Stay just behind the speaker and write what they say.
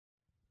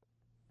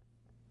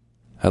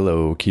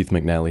Hello, Keith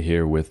McNally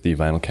here with the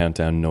Vinyl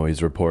Countdown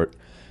Noise Report.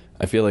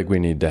 I feel like we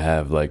need to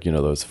have,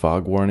 those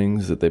fog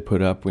warnings that they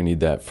put up. We need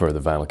that for the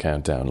Vinyl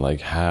Countdown.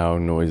 Like, how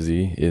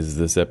noisy is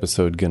this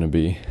episode going to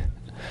be?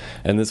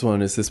 And this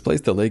one is this place,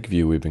 the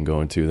Lakeview, we've been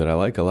going to that I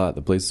like a lot.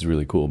 The place is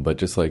really cool, but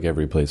just like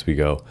every place we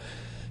go,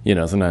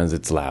 sometimes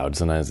it's loud,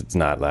 sometimes it's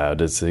not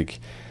loud. It's like,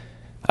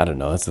 I don't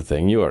know, that's the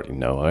thing. You already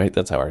know, right?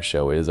 That's how our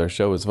show is. Our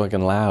show is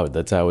fucking loud.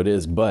 That's how it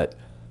is, but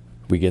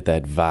we get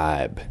that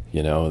vibe,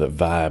 that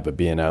vibe of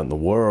being out in the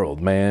world,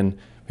 man.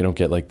 We don't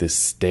get like this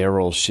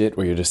sterile shit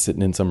where you're just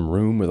sitting in some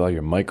room with all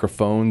your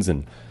microphones,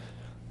 and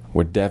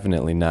we're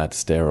definitely not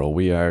sterile.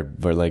 We're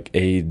like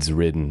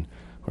AIDS-ridden.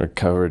 We're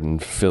covered in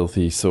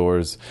filthy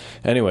sores.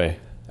 Anyway,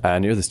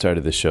 near the start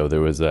of the show, there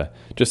was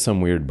just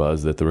some weird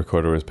buzz that the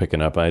recorder was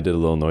picking up. I did a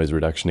little noise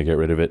reduction to get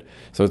rid of it,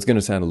 so it's going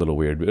to sound a little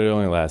weird, but it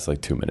only lasts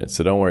like 2 minutes,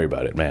 so don't worry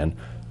about it, man.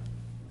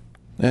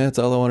 That's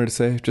all I wanted to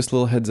say. Just a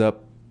little heads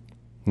up.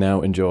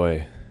 Now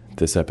enjoy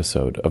this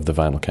episode of the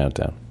Vinyl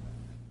Countdown.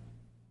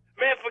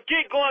 Man,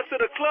 forget going to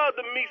the club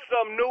to meet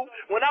something new.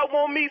 When I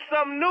want me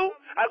something new,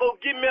 I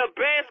go get me a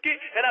basket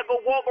and I go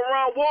walk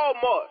around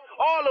Walmart.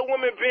 All the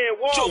women be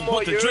in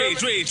Walmart. Joe,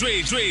 Dre,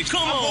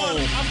 come on.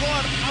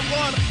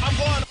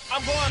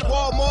 I'm going to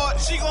Walmart.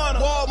 She going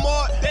to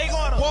Walmart. They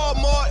going to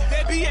Walmart.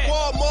 They be at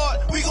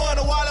Walmart. We going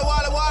to Walla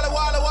World. Walla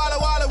World.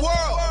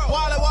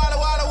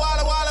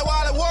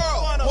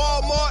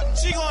 Walmart.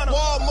 She going to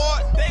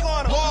Walmart. They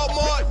going to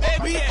Walmart. They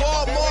be at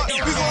Walmart.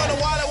 We going to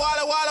Walla World.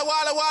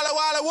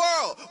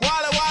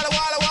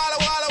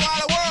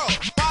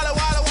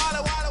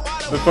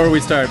 Before we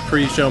start,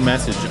 pre-show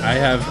message. I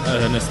have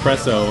an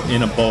espresso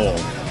in a bowl.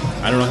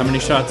 I don't know how many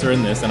shots are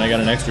in this, and I got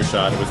an extra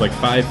shot. It was like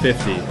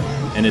 $5.50,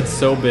 and it's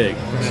so big.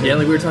 Yeah,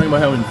 like we were talking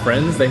about how in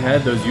Friends they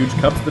had those huge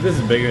cups, but this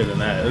is bigger than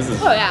that. This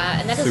is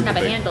and that doesn't have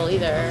a handle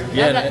either.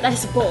 Yeah,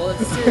 that's a bowl.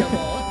 It's a cereal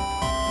bowl.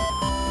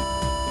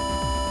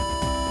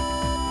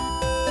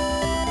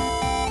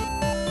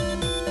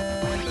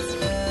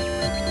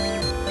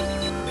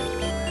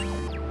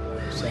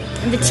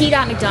 The tea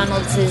at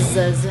McDonald's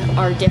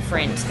are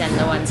different than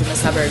the ones in the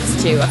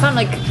suburbs too. I found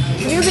have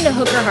you ever been to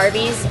Hooker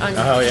Harvey's on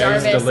Jarvis?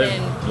 I used to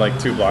live like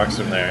 2 blocks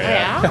from there.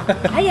 Yeah.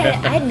 I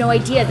had no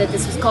idea that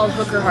this was called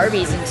Hooker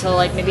Harvey's until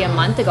maybe a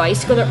month ago. I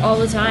used to go there all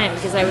the time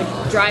because I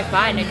would drive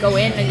by and I'd go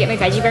in and get my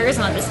veggie burgers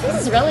and I'm like, this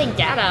place is really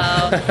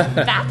ghetto.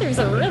 Bathrooms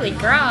are really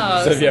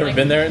gross. So have you ever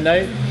been there at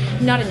night?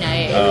 Not at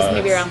night. It was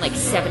maybe around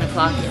 7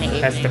 o'clock in the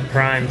evening. That's the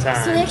prime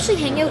time. So they actually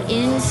hang out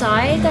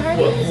inside the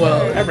Hardee's?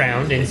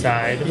 Around,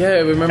 inside. Yeah, I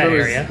remember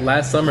area.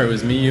 Last summer, it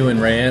was me, you,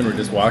 and Rayanne were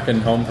just walking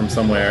home from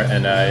somewhere,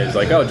 and I was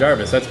like, oh,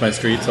 Jarvis, that's my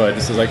street. So I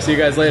just was like, see you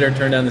guys later,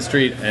 turn down the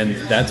street, and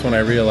that's when I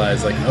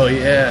realized, oh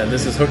yeah,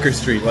 this is Hooker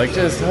Street.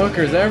 Just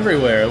hookers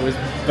everywhere. It was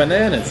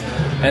bananas.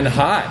 And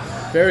hot.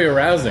 Very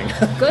arousing.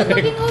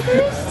 Good-looking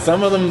hookers?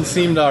 Some of them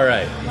seemed all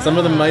right. Some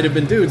of them might have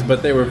been dudes,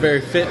 but they were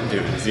very fit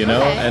dudes,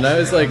 Okay. And I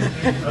was like,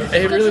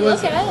 it really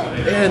was. Yeah,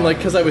 and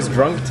because I was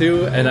drunk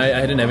too, and I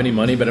didn't have any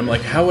money, but I'm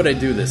like, how would I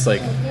do this?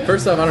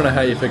 First off, I don't know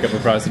how you pick up a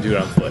prostitute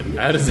on foot.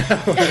 How does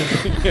that work?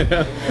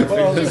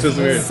 This is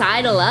weird.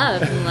 Sidle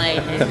up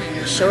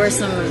and show her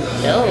some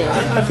bills.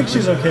 I think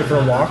she's okay for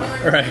a walk.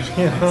 Right.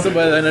 So,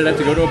 but then I'd have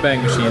to go to a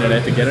bank machine, and I'd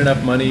have to get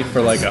enough money for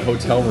a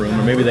hotel room,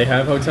 or maybe they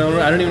have hotel room.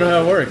 I don't even know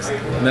how it works.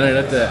 And then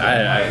I'd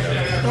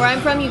Where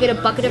I'm from, you get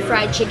a bucket of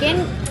fried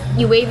chicken,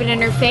 you wave it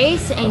in her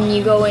face, and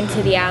you go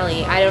into the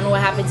alley. I don't know what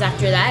happens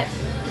after that.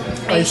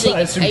 I assume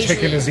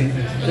chicken is eaten.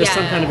 There's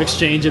some kind of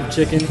exchange of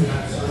chicken.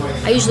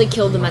 I usually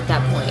kill them at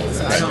that point,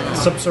 so I don't know.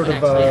 Some sort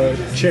of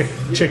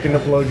chicken to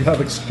blowjob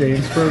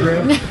exchange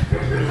program.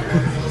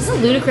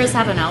 Doesn't Ludacris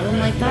have an album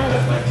like that?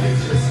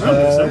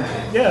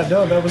 Yeah,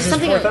 no, that was his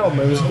fourth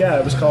album.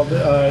 It was called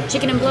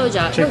Chicken and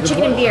Blowjob.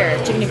 Chicken and Beer.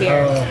 Chicken and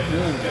Beer.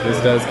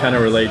 This does kind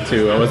of relate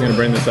to, I wasn't going to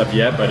bring this up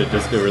yet, but it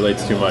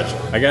relates too much.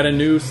 I got a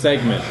new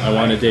segment I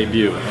want to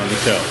debut on the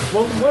show.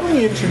 Well, why don't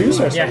we introduce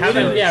ourselves?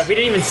 We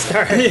didn't even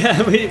start.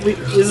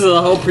 This is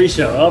a whole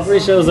pre-show. All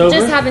pre-show's over.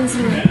 Just having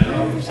some...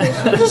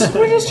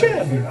 We're just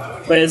chatting.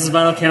 But this is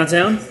Vinyl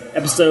Countdown,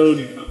 episode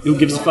Who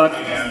Gives a Fuck?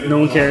 No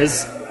One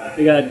Cares.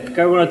 We got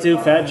Car 102,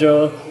 Fat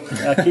Joe,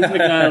 Keith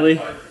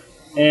McNally,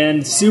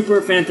 and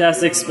super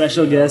fantastic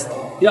special guest.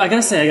 I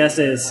gotta say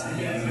this.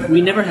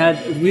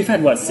 We've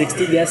had what,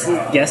 60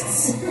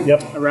 guests?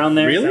 Yep. Around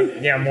there? Really?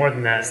 Yeah, more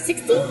than that.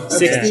 60?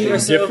 60 or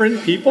so.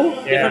 Different people?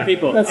 Yeah. Different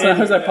people.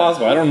 How's that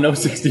possible? I don't know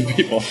 60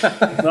 people.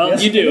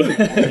 Well, you do.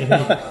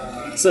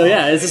 So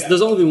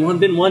there's only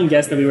been one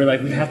guest that we were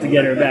like, we have to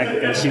get her back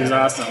because she was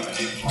awesome.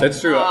 That's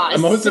true.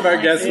 Most of our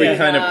guests we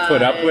kind of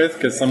put up with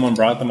because someone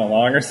brought them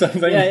along or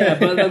something. Yeah,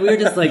 but we were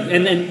just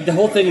and the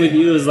whole thing with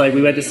you is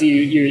we went to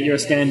see your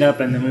stand up,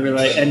 and then we were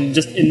and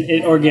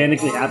it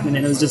organically happened,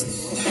 and it was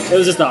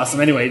just awesome.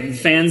 Anyway, the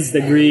fans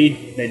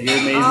agree that you're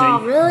amazing.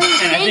 Oh, really?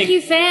 And Thank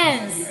you,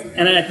 fans.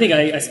 And I think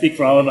I speak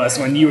for all of us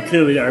when you were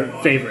clearly our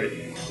favorite.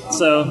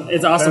 So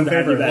it's awesome to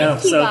have you back.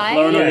 Thank you, So guys.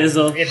 Lauren Yeah.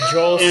 O'Dizzle. If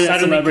Joel and a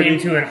suddenly celebrity. came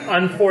to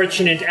an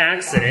unfortunate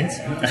accident,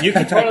 you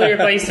could totally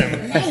replace him.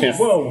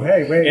 Whoa,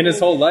 hey, wait. In his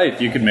whole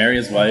life, you could marry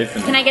his wife.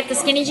 And Can I get the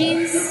skinny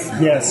jeans?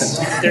 Yes.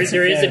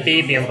 There is a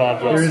baby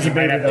involved. There is a You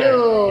might baby have to- there.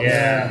 Ooh.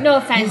 Yeah. No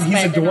offense, He's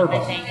but adorable.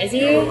 the thing. Is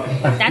he?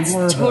 That's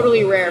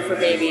totally rare for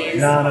babies.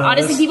 No,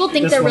 Honestly, this- people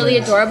think this they're one really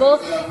is. adorable,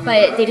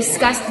 but they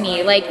disgust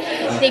me. Like,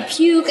 they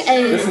puke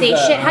and they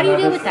shit. How do you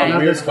deal with that?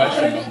 weird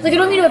question. Like, I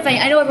don't mean to offend.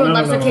 I know everyone No,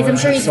 loves no, their kids. no, I'm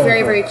sure it's he's so very,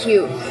 cool. very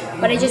cute.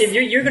 But I just... If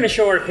you're going to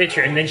show her a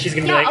picture, and then she's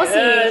going to Yeah, be I'll like,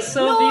 see. it's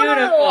so No,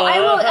 beautiful. I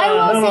will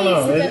No, say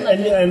no. something like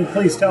And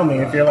please tell me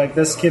if you're like,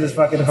 this kid is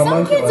fucking Some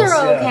homunculus. kids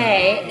are yeah.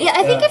 okay. Yeah,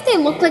 I think if they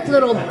look like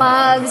little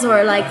bugs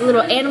or like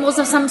little animals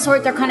of some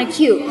sort, they're kind of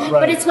cute. But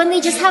Right. it's when they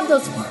just have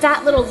those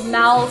fat little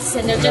mouths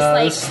and they're just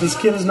like... This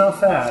kid is not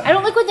fat. I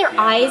don't like when their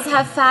eyes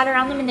have fat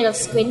around them and they're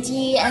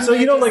squinty. And So you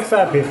they're don't just-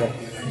 like fat people?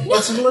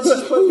 Let's just put.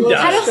 Who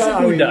let's does? just-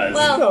 I Who mean, does?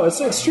 Well- No,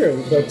 it's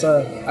true, but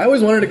I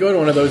always wanted to go to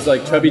one of those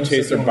like Chubby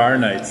Chaser bar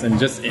nights and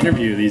just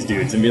interview these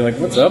dudes and be like,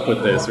 "What's up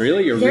with this?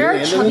 Really? You're There really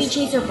are into Chubby this?"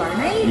 Chaser bar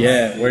nights?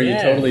 Yeah, where you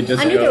Yeah. totally just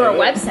I knew go. there were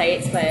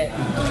websites,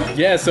 but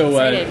Yeah, so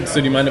Excited. so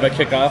do you mind if I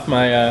kick off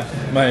my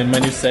my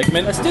new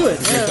segment? Let's do it.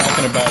 We're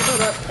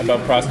talking about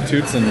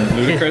prostitutes and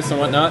ludicrous and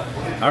whatnot.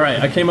 All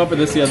right, I came up with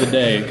this the other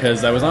day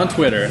because I was on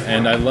Twitter,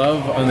 and I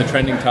love on the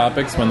trending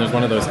topics when there's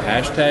one of those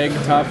hashtag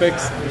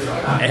topics.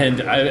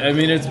 And I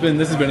mean,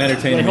 this has been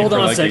entertaining Wait, me hold for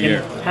on like a second.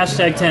 year.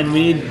 Hashtag 10.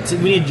 We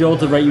need Joel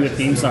to write you a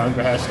theme song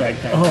for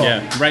hashtag 10. Oh.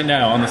 Yeah, right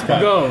now on the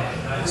spot. Go.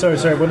 sorry.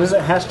 What is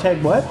it?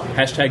 Hashtag what?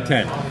 Hashtag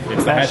 10.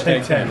 It's the Hashtag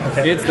hashtag 10. 10,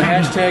 okay. It's the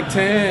hashtag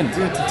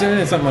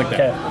 10. Something like that.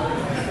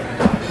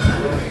 Okay.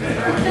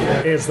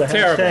 It's the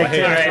Terrible. I hashtag hate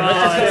it. 10.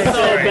 Oh, it's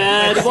so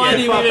bad. Why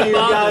do you Fuck even you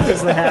bother? guys,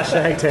 it's the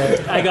hashtag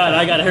 10. I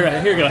got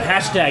it. Here we go.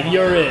 Hashtag,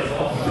 you're it.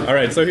 All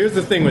right, so here's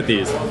the thing with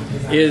these.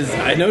 Is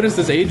I noticed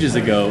this ages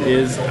ago.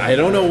 Is I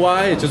don't know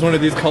why. It's just one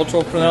of these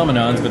cultural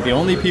phenomenons. But the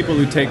only people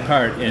who take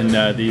part in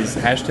these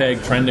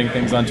hashtag trending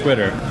things on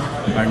Twitter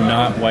are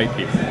not white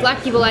people.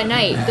 black people at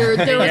night. There was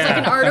like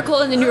an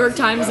article in the New York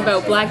Times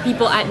about black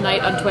people at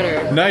night on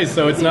Twitter. Nice.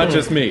 So it's not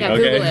just me. Yeah,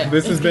 Okay. Google it.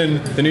 This has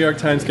been the New York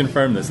Times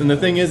confirmed this, and the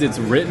thing is, it's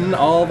written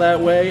all that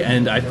way,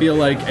 and I feel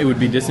like it would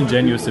be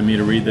disingenuous of me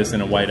to read this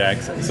in a white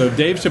accent. So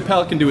Dave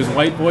Chappelle can do his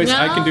white voice. No.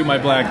 I can do my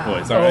black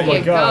voice. All right. my Here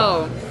you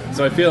God. go.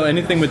 So I feel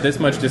anything with this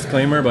much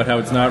disclaimer about how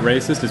it's not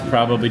racist is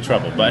probably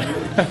trouble. But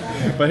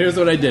but here's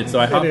what I did. So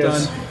I hopped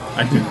is.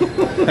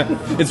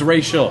 on. It's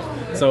racial.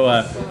 So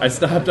I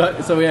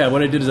stopped. So yeah,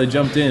 what I did is I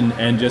jumped in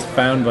and just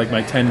found like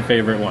my 10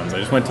 favorite ones. I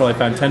just went till I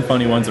found 10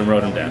 funny ones and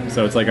wrote them down.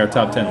 So it's like our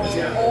top 10 list.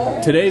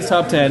 Today's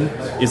top 10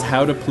 is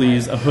how to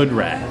please a hood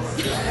rat.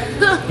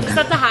 Is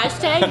that the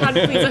hashtag? How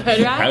to please a hood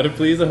rat? How to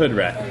please a hood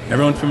rat.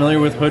 Everyone familiar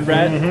with hood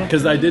rat?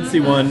 Because I did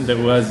see one that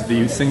was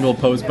the single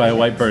post by a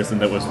white person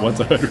that was, "What's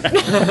a hood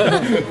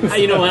rat?"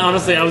 You know what?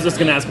 Honestly, I was just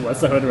gonna ask,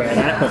 what's the hood rat?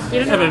 I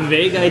don't have a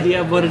vague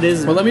idea of what it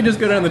is. Well, let me just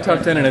go down the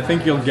top 10, and I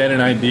think you'll get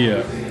an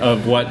idea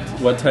of what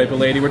type of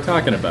lady we're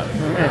talking about.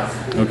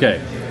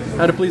 Okay,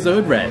 how to please a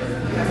hood rat.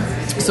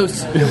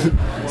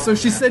 So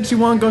she said she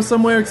want to go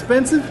somewhere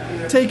expensive?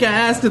 Take her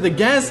ass to the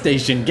gas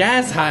station.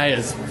 Gas high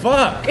as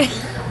fuck.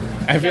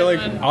 I feel like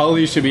all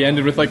these should be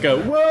ended with like a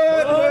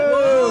what?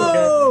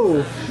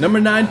 Whoa! Number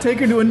 9, take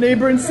her to a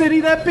neighboring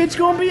city. That bitch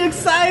gonna be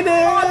excited.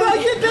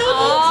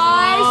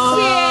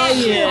 Oh,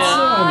 shit. yeah.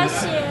 Oh,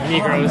 shit.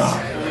 Negroes.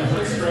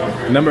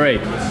 Number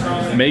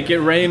 8, make it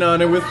rain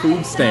on her with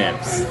food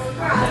stamps.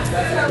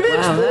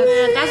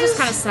 Man, that's just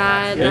kind of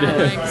sad. That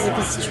one,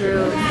 'cause it's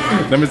true.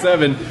 Number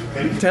 7,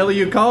 tell her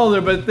you called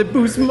her, but the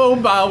Boost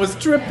Mobile was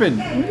tripping.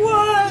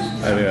 What?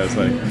 I think that's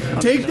funny.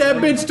 Take that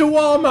bitch to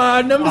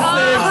Walmart. Number 6.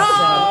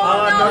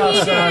 Oh, no,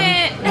 he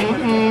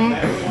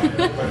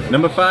didn't.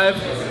 Number 5,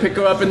 pick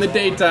her up in the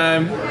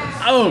daytime.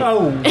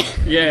 Oh,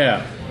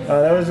 yeah.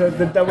 That was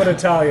that one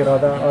Italian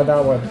on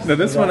that one. Now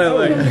this one I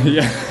like.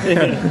 Yeah,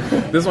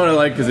 this one I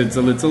like because it's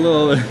a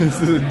little.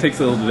 It takes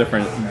a little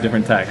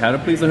different tack. How to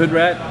please a hood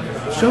rat?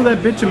 Show that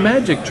bitch a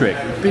magic trick.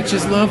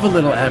 Bitches love a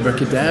little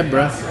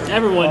abracadabra.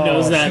 Everyone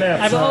knows that. snap,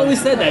 I've son.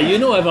 always said that. You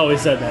know I've always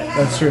said that.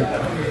 That's true.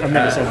 I've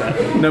never said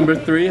that. Number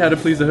 3, how to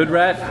please a hood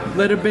rat?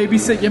 Let her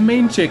babysit your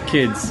main chick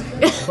kids.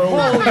 That's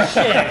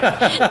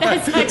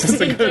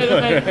actually a good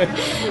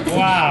one.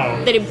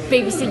 Wow. That it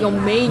babysit your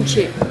main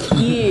chick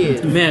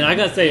kid. Man, I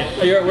gotta say,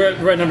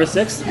 we're at number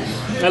 6.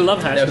 I love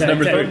hashtag. That was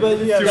number 10. 3.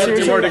 But yeah, Two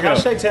seriously, more to go.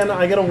 hashtag 10.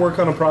 I gotta work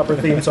on a proper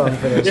theme song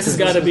for this. This has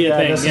got to be a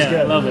thing. This is Yeah, I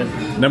good. love it.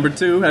 Number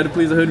 2, how to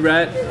please a hood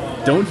rat?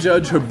 Don't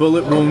judge her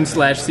bullet wound /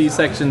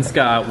 C-section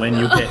scar when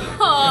you hit.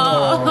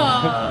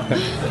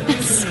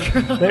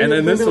 And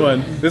then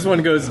this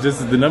one goes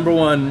just the number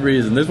 1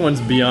 reason. This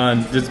one's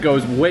beyond, just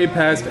goes way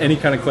past any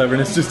kind of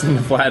cleverness, just in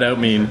the flat out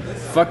mean.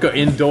 Fuck her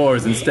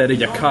indoors instead of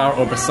your car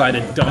or beside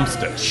a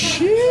dumpster.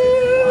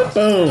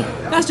 Boom.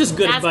 That's just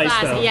good That's advice,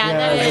 classy. though. Yeah,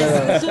 that is.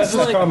 It's just This is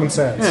like, common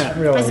sense. Yeah.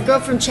 Really. As a girl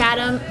from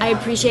Chatham, I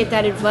appreciate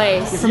that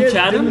advice. from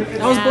Chatham?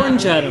 I was born in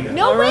Chatham.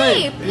 No All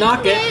way. right.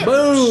 Knock it. Bitch.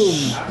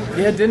 Boom.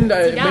 Yeah, didn't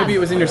I? Yeah. Maybe it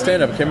was in your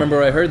stand-up. I can't remember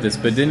where I heard this,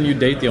 but didn't you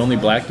date the only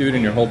black dude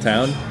in your whole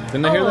town?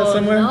 Didn't I hear that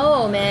somewhere?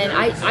 No, man.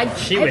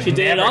 She would She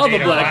dated never all the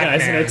date a black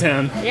guys in man. her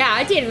town. Yeah,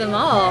 I dated them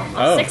all.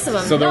 Oh, 6 of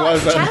them. so there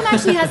was a- Chatham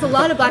actually has a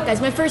lot of black guys.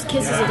 My first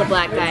kiss was with a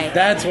black guy.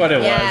 That's what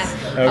it Yeah,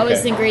 was. I was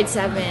Okay. in grade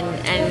 7,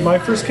 and My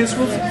first kiss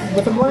was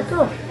with a black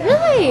girl.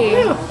 really,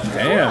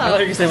 Damn. I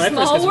thought you were saying my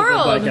first Small kiss was with a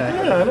world. black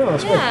guy. Yeah, I know.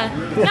 It's yeah.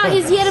 No,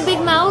 he had a big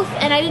mouth,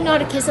 and I didn't know how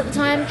to kiss at the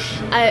time.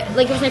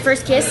 Like it was my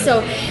first kiss,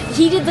 so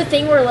he did the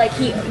thing where like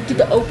he did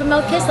the open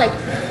mouth kiss, like.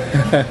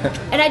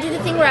 And I did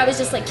the thing where I was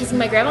just like kissing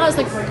my grandma. I was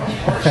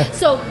like,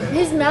 so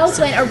his mouth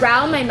went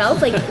around my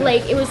mouth, like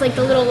it was like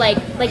the little like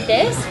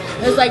this.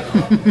 It was like,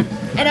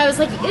 and I was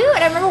like, ew.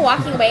 And I remember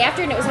walking away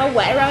after, and it was all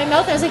wet around my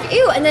mouth. And I was like,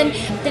 ew. And then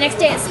the next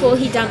day at school,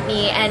 he dumped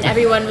me, and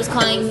everyone was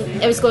calling.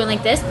 It was going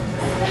like this,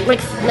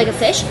 like a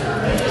fish,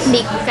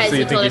 because So he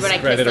you told think he everyone I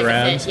spread kissed it like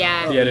around? a fish.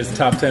 Yeah. He had his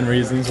top 10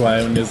 reasons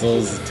why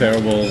Nizzle's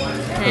terrible.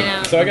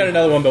 know. So I got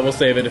another one, but we'll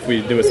save it if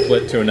we do a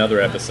split to another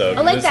episode.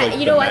 I like This that. is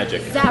You know the what?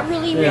 magic. That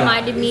really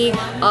reminded me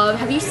of.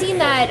 Have you seen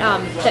that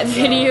that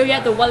video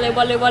yet? The Wale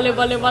Wale Wale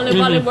Wale Wale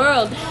Wale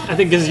World. I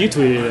think because you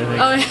tweeted it,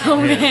 I think. Oh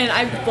man,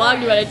 I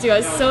blogged about it too. I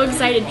was so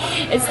excited.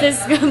 It's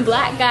this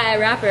black guy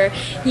rapper.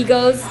 He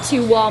goes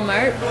to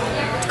Walmart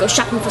to go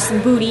shopping for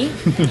some booty.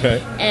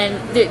 Okay. And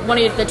one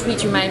of the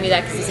tweets reminded me of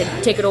that because he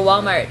said, take it to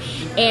Walmart.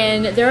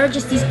 And there are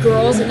just these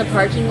girls in the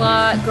parking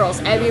lot,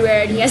 girls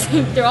everywhere. And he has,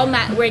 they're all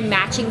wearing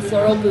matching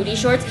floral booty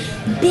shorts.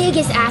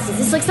 Biggest asses.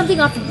 It's like something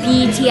off of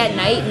BET at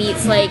Night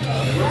meets like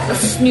a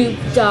Snoop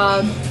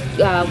Dogg.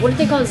 What do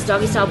they call this?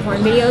 Doggy style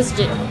porn videos?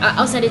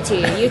 I'll send it to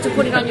you. You have to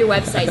put it on your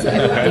website so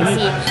everyone can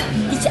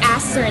see. These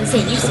asses are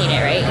insane. You've seen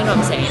it, right? You know what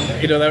I'm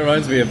saying? You know, that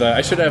reminds me of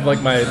I should have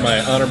like my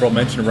honorable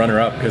mention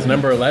runner-up, because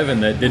number 11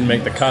 that didn't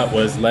make the cut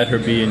was Let Her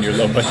Be in Your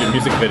Low-Budget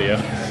Music Video.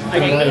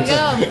 There you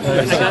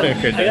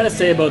go. I gotta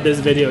say about this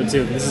video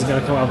too. This is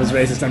gonna come off as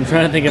racist. I'm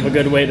trying to think of a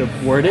good way to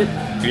word it.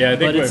 Yeah, I think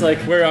But it's like-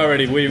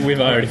 we've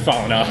already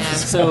fallen off.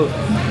 So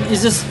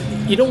it's just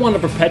you don't want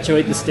to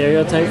perpetuate the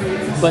stereotype,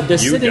 but they're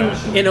You sitting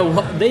don't. in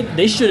a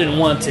they shouldn't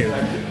want to,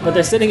 but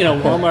they're sitting in a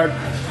Walmart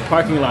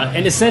parking lot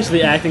and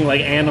essentially acting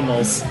like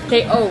animals.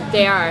 They are.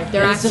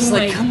 They're And it's acting just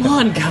like, come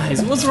on,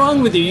 guys, what's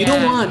wrong with you? You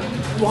don't Yeah.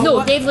 want.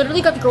 No, they've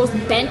literally got the girls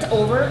bent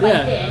over like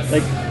Yeah, this.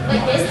 like-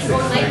 Like this,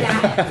 going like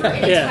that. For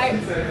an Yeah.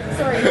 entire,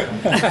 sorry.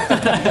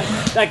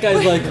 That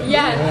guy's like,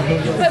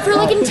 Yeah. But for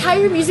like an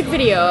entire music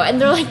video,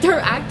 and they're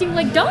acting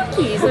like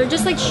donkeys. They're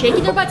just like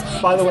shaking their butts.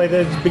 By the way,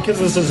 because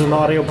this is an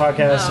audio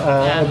podcast,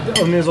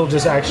 O'Nizzle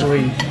just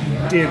actually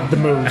did the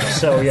move.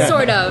 So yeah,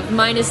 Sort of,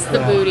 minus the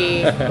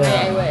booty.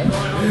 Yeah,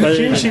 I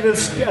would. she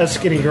does a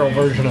skinny girl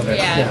version of it.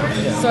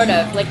 Yeah, sort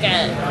of like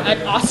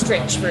an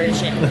ostrich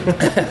version.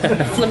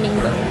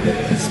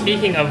 Flamingo.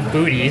 Speaking of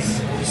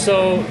booties,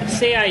 so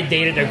say I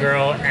dated a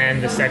girl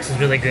and the sex was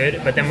really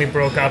good, but then we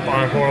broke up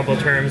on horrible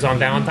terms on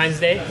Valentine's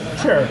Day.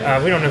 Sure.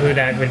 We don't know who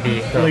that would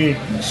be. So. Lee.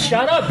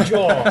 Shut up,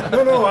 Joel.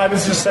 No, I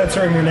was just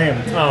censoring your name.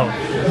 Oh,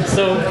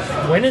 so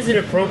when is it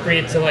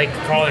appropriate to like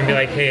call and be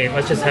like, hey,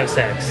 let's just have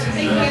sex?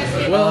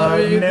 Well,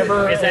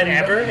 Never. Is that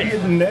ever?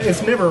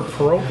 It's never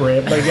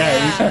appropriate, but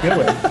yeah, you should do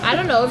it. I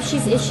don't know if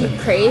is she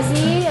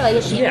crazy? Like,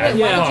 is she? Yeah, like,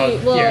 why would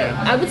you, well,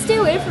 yeah. I would stay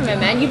away from it,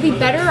 man. You'd be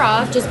better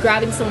off just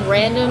grabbing some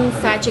random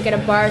fat chick at a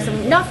bar,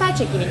 not fat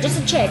chick even,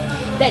 just a chick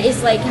that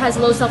is like has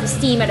low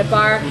self-esteem at a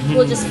bar who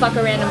will just fuck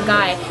a random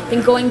guy,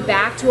 than going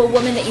back to a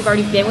woman that you've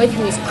already been with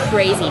who is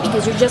crazy,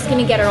 because you're just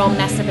gonna get her all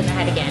messed up in the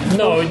head again.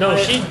 No,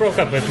 she broke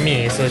up with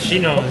me, so she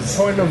knows.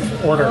 Point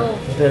of order.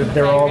 They're Now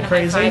you're all gonna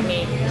crazy. high-five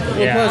me.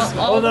 Yeah.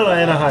 Oh no,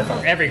 and a high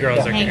five. Every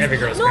girl's Thanks. every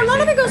girl's no, crazy. not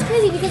every girl's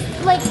crazy,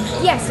 because, like,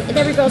 yes,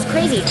 every girl's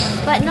crazy,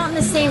 but not in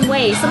the same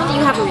way. Someone that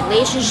you have a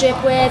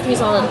relationship with,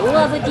 who's all in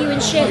love with you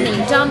and shit, and then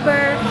you dump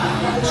her,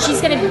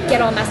 she's gonna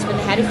get all messed up in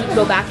the head if you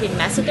go back and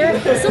mess with her.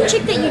 Some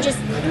chick that you just,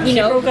 She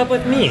broke up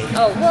with me.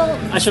 oh, well,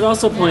 I should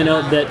also point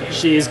out that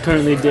she is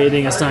currently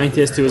dating a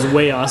scientist who is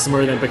way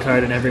awesomer than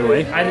Picard in every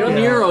way. I don't A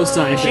know.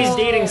 neuroscientist. She's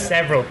dating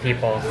several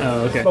people.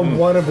 Oh, okay. But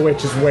one of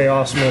which is way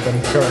awesomer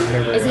than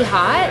Kurt. is he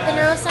hot, the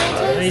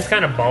neuroscientist? He's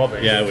kind of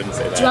balding. Yeah, I wouldn't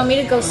say Do you that. want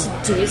me to go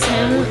seduce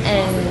him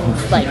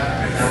and, like,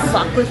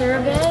 fuck with her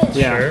a bit?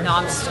 Yeah. Sure. No,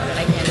 I'm stupid.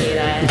 I can't do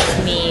that.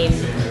 It's mean.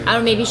 I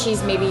don't know, maybe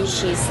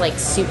she's like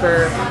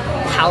super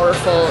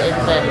powerful in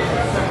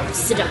the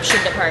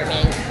seduction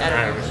department. I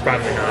don't know.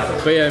 Probably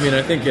not. But yeah, I mean,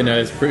 I think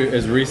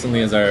as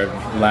recently as our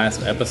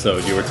last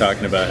episode, you were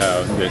talking about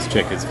how this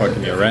chick is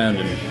fucking you around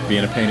and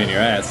being a pain in your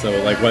ass. So,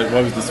 like, what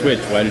was the switch?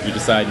 Why did you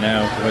decide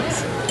now?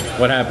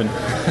 What happened?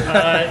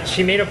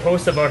 She made a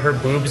post about her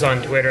boobs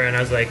on Twitter, and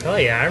I was like, oh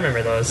yeah, I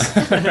remember those.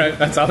 Right,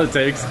 that's all it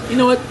takes. You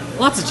know what?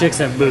 Lots of chicks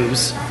have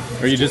boobs,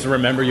 Or you just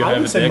remember you I have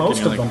a would say dick and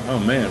most you're of like, them. oh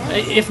man.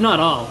 if not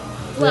all.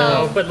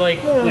 Well, No, but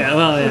like, Yeah,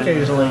 well, yeah.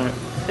 Occasionally.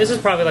 this is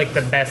probably like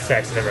the best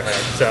sex I've ever had.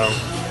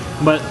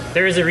 So But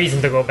there is a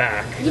reason to go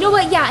back. you know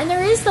what? Yeah, and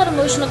there is that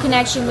emotional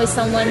connection with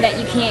someone that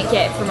you can't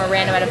get from a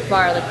random at a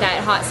bar, like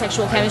that hot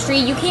sexual chemistry.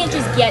 You can't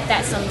just get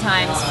that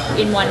sometimes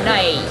in one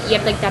night. You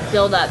have like that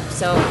build up.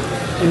 So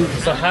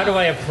So how do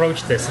I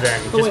approach this then?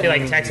 Just be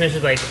like text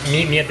message like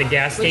meet me at the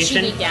gas Would she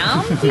station. be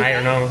down? I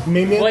don't know.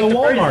 Meet me at Like the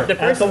first- Walmart. the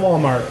first- At the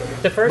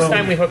Walmart. The first Boom.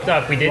 time we hooked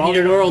up, we did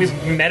Wally meet World.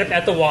 we met up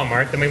at the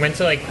Walmart, then we went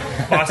to like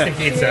Boston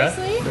Pizza,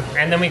 Seriously?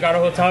 and then we got a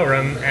hotel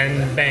room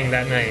and banged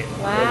that night.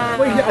 Wow.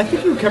 Wait, I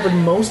think you covered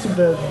most of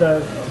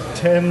the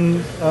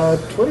 10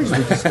 Twitters we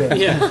just did.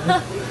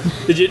 Yeah.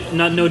 Did you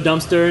not know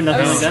dumpster,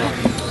 nothing like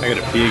that? I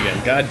gotta pee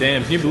again. God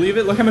damn, can you believe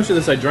it? Look how much of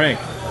this I drank.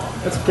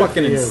 That's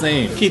fucking for you.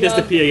 insane. Keith has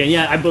to pee again.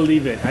 Yeah, I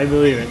believe it. I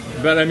believe it.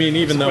 But I mean,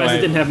 even though Surprised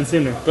it didn't happen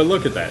sooner. But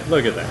look at that.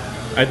 Look at that.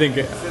 I think,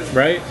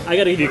 right? I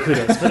gotta give you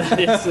kudos for that.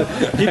 Yes,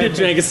 you did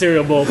drink a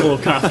cereal bowl full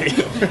of coffee.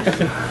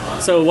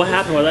 So what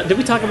happened with that? Did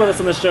we talk about this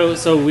on the show?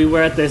 So we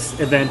were at this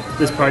event,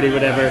 this party,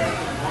 whatever,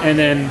 and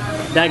then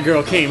that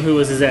girl came who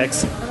was his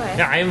ex. Okay.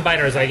 Yeah, I invited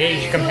her. I was like, hey,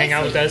 you should come hang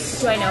out with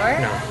us. Do I know her?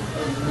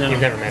 No, No.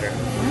 you've never met her.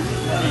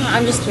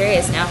 I'm just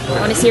curious now. I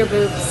want to see her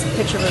boobs.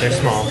 Picture of her They're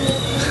boobs. small.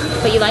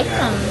 But you like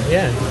them.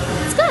 Yeah.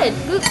 It's good.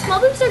 Small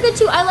boobs are good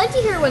too. I like to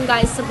hear when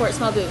guys support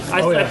small boobs.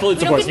 I Oh, yeah. fully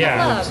we don't support get you.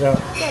 enough Yeah.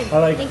 love. Yeah. Good. I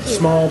like Thank you.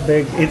 small,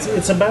 big.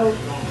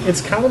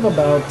 It's kind of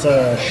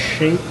about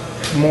shape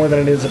more than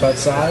it is about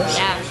size.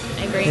 Yeah,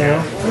 I agree.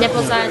 Yeah.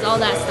 Nipple size, all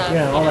that stuff.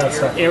 Yeah, all that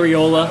stuff.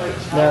 Areola,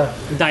 Yeah,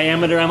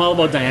 diameter. I'm all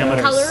about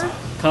diameters. Color,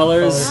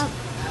 Colors.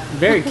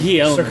 Very key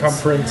elements.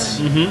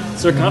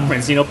 circumference,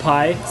 Circumference. You know,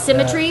 pi.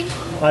 symmetry.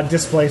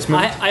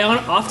 Displacement. I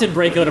often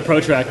break out a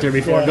protractor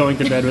before Yeah. going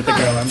to bed with the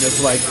girl. I'm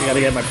just like, I gotta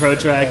get my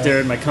protractor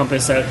and my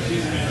compass out. Do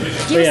you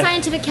have Yeah. a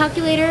scientific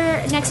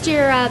calculator next to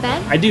your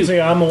bed? I do. See,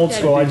 I'm old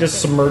school. I just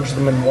submerge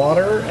them in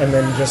water and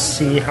then just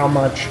see how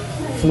much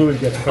fluid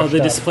gets pushed Oh, the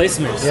up.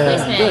 displacement. Yeah.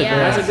 Displacement, Good.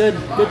 yeah. That's a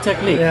good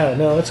technique. Yeah,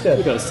 no, it's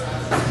good. Kudos.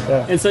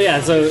 Yeah. And so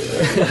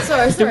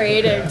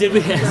Sorry. did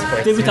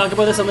we talk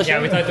about this on the show?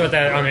 Yeah, we talked about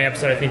that on the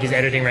episode. I think he's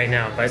editing right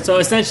now. But So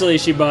essentially,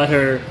 she brought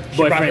her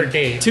brought boyfriend her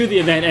date. to the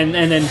event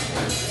and then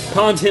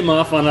pawned him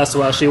off on us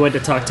while she went to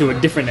talk to a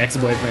different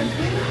ex-boyfriend.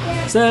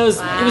 So it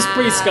was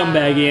pretty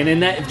scumbaggy,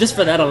 and that just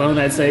for that alone,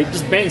 I'd say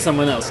just bang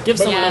someone else, give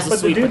someone Yeah. else a But the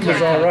sweet. dude was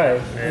potato. all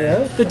right. Yeah.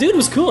 The dude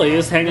was cool. He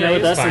was hanging Yeah, out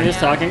he with was us and he was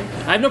fine. talking.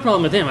 I have no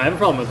problem with him. I have a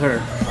problem with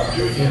her.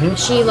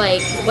 She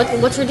like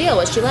what's her deal?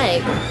 What's she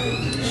like?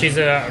 she's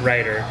a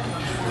writer,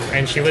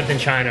 and she lived in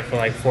China for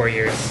like 4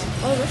 years,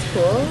 Oh, that's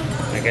cool.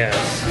 I guess.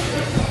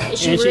 Is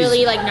she And she's-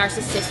 really like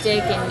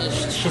narcissistic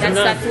and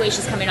not- that's the way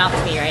she's coming off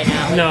to me right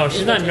now? No, Like,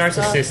 she's not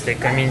egotistical?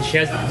 narcissistic. I mean, she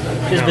has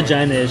His no.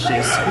 vagina issues.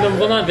 No,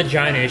 well, not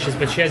vagina issues,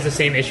 but she has the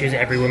same issues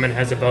every woman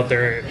has about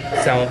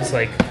themselves.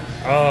 Like,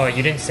 oh,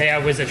 you didn't say I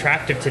was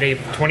attractive today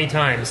 20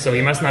 times, so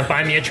you must not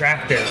find me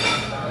attractive.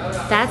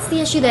 That's the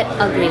issue that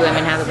ugly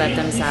women have about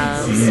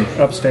themselves.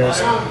 Upstairs.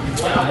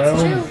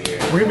 Boom.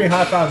 We're gonna be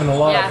high-fiving a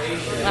lot. Yeah, a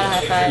lot of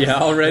high fives. Yeah,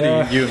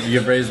 already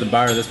you've raised the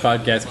bar of this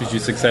podcast because you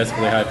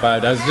successfully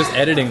high-fived. I was just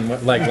editing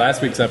like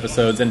last week's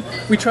episodes, and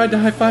we tried to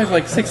high-five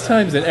like 6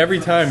 times, and every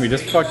time we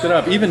just fucked it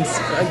up. Even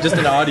just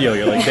in audio,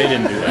 you're like, they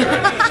didn't do that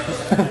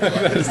right.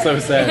 That is so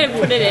sad. And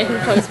put it in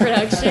post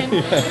production.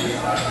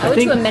 I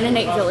went to a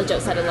Mennonite village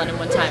outside of London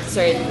one time.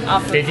 Sorry,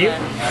 off of Did you?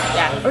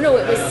 Yeah. Or no,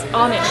 it was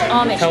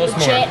Amish. Tell us more.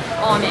 Legit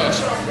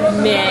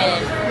Amish.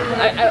 Man.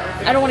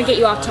 I don't want to get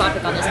you off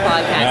topic on this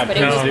podcast, but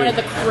it was no. one of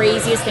the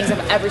craziest things I've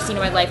ever seen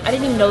in my life. I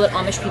didn't even know that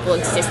Amish people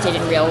existed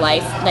in real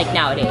life, like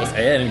nowadays.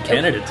 And in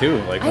Canada too.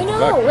 Like, I what the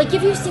know. fuck? Like,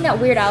 if you've seen that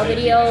Weird Al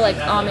video, like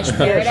Amish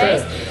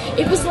Paradise,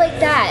 it was like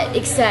that,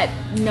 except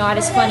not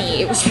as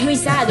funny. It was really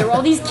sad. There were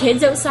all these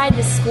kids outside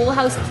the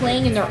schoolhouse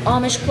playing in their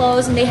Amish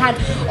clothes, and they had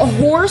a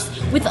horse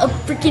with a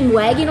freaking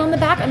wagon on the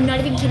back. I'm not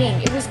even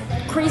kidding. It was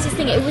the craziest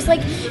thing. It was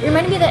like, it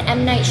reminded me of that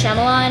M. Night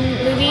Shyamalan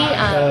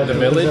movie. The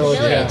Village?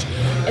 Village.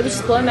 It was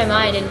just blowing my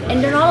mind,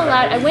 and they're not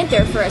allowed. I went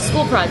there for a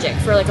school project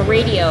for like a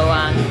radio.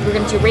 We were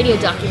going to do a radio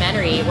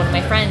documentary. One of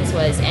my friends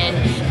was, and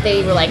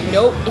they were like,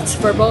 "Nope, it's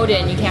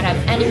verboten. You can't have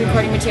any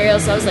recording material."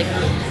 So I was like,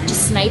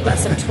 just sniping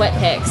some twit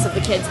pics of the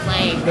kids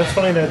playing. That's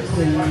funny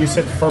that you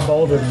said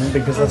verboten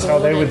because that's how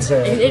they would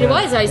say it. It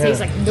was. I was Yeah.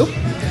 like, "Nope."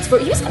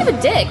 He was kind of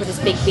a dick with his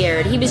big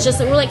beard. He was just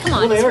like, we're like, come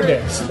on. Well, they it's are for-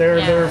 dicks. They're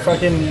Yeah.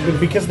 fucking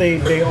because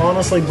they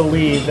honestly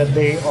believe that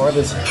they are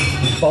this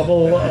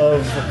bubble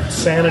of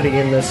sanity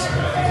in this,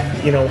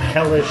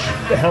 hellish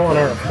hell on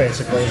earth.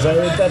 Basically,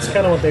 that's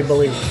kind of what they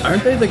believe.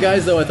 Aren't they the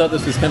guys though? I thought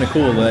this was kind of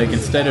cool. Like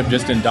instead of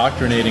just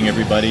indoctrinating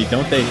everybody,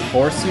 don't they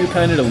force you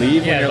kind of to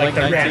leave Yeah, when you're like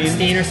the 19?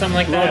 Ramstein or something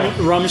like that.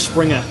 Rum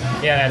Springer.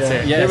 Yeah, that's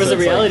it. Yeah, There was so a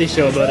it's reality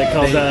show about it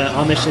called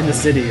Amish in the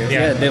City.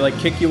 Yeah, they like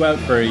kick you out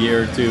for a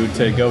year or two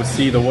to go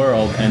see the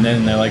world, and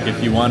then they're like,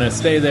 if you want to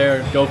stay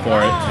there, go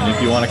for it, and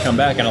if you want to come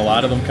back, and a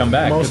lot of them come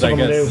back. Most 'cause of I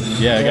them guess,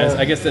 do. yeah, Yeah.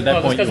 I guess at that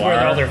Well, point because you where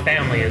all are. their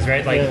family is,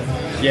 right? Like, Yeah.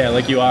 Yeah,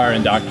 like you are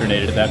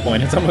indoctrinated at that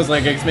point. It's almost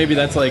like I guess maybe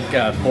that's like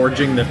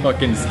forging the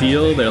fucking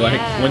steel. They're like,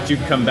 Yeah. once you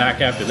come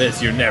back after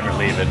this, you're never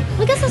leaving.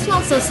 Well, I guess that's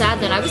not so sad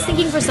then. I was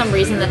thinking for some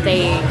reason that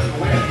they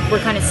were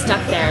kind of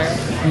stuck there.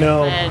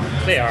 No.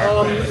 But they are.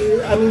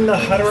 I mean, the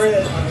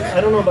Hutterite,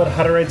 I don't know about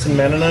Hutterites and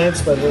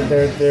Mennonites, but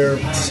they're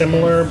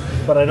similar,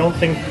 but I don't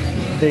think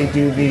they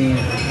do the,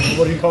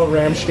 what do you call it,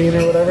 Ramstein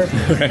or whatever?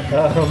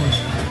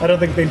 I don't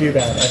think they do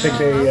that. I think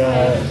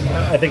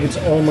I think it's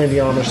only the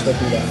Amish that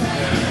do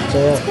that. So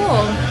yeah.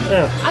 Cool.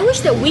 Yeah. I wish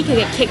that we could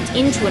get kicked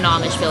into an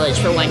Amish village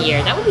for 1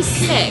 year. That would be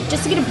sick.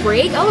 Just to get a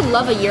break. I would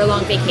love a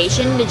year-long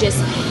vacation to just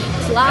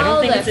plow I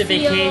don't think the it's a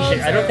vacation.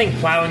 fields I don't or- think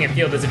plowing a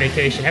field is a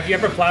vacation. Have you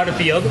ever plowed a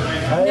field?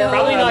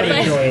 Probably not I would even.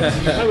 enjoy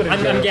it. I would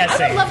enjoy I'm it.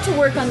 guessing. I would love to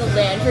work on the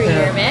land for a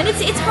year, man.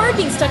 It's hard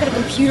being stuck at a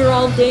computer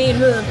all day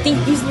and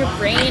think using your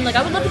brain. Like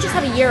I would love to just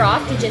have a year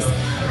off to just,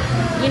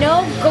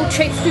 go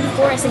traipse through the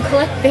forest and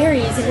collect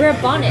berries and wear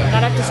a bonnet and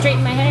not have to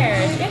straighten my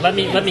hair. Let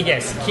me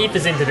guess. Keith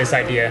is into this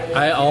idea.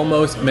 I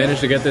almost managed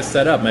to get this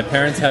set up. My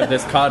parents have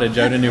this cottage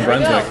out in New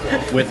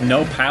Brunswick with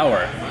no power,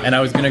 and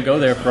I was going to go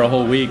there for a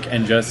whole week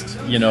and just,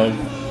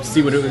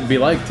 see what it would be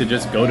like to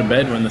just go to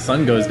bed when the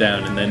sun goes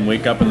down and then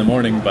wake up in the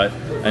morning, but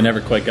I never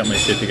quite got my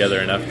shit together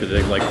enough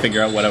to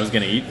figure out what I was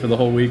going to eat for the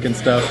whole week and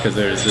stuff, because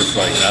there's just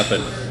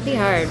nothing. It'd be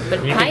hard,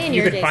 but You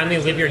pioneer could days. finally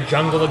live your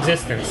jungle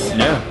existence.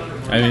 Yeah.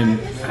 I mean,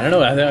 I don't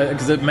know,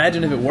 because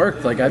imagine if it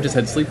worked. Like, I've just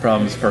had sleep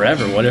problems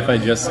forever. What if I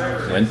just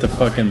went to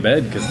fucking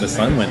bed because the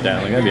sun went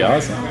down? Like, that'd be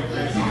awesome.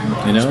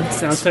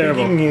 Sounds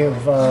terrible. Speaking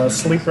of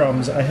sleep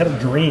problems, I had a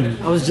dream.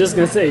 I was just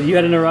gonna say, you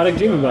had an erotic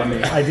dream about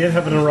me. I did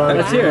have an erotic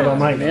Let's dream hear it. about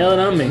Mike. Nail it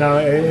on me. No,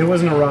 it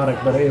wasn't erotic,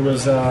 but it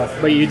was.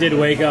 But you did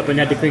wake up and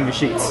had to clean the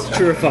sheets.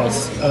 True or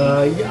false?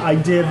 I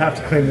did have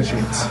to clean the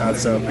sheets.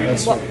 So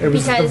It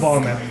was the because-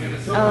 vomit.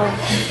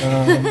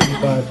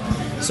 But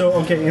so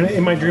okay,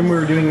 in my dream we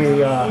were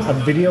doing a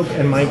video,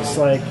 and Mike's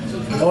like,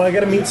 "Oh, I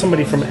got to meet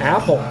somebody from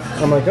Apple."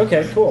 I'm like,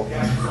 "Okay, cool."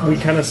 We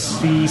kind of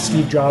see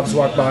Steve Jobs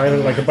walk by,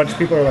 and like a bunch of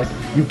people are like,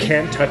 "You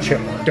can't touch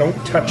him. Don't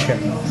touch him."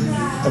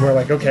 And we're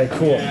like, "Okay,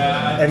 cool."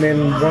 And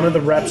then one of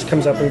the reps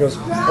comes up and goes,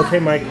 "Okay,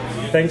 Mike,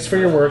 thanks for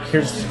your work.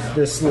 Here's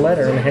this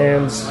letter," and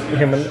hands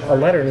him a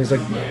letter, and he's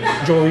like,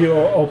 "Joel, you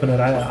open it.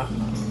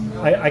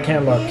 I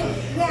can't look."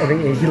 I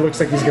think he looks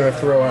like he's gonna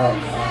throw out.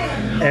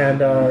 And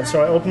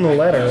so I open the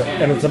letter,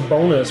 and it's a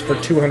bonus for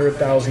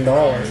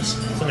 $200,000.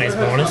 It's a nice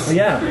bonus.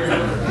 Yeah.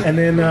 And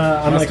then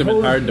I'm Must like, have been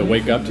holy, hard to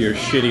wake up to your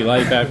shitty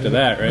life after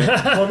that, right?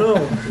 well, no.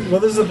 Well,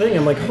 this is the thing.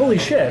 I'm like, holy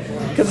shit,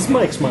 because it's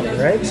Mike's money,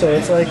 right? So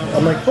it's like,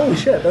 I'm like, holy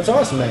shit, that's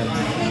awesome,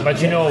 man. But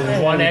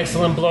one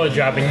excellent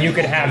blowjob and you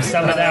could have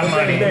some of that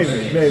money.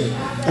 Maybe.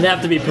 it'd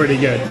have to be pretty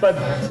good.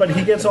 But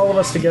he gets all of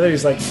us together.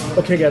 He's like,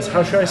 okay, guys,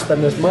 how should I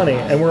spend this money?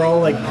 And we're all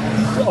like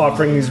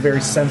offering these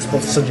very sensible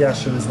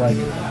suggestions, like,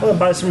 well,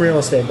 buy some real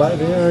estate,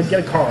 get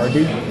a car,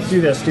 do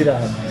this, do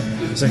that.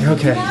 It's like,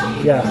 okay,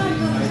 yeah.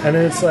 And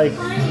then it's like,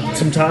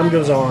 some time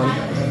goes on,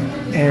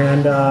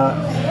 and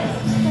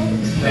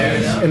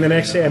the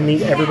next day I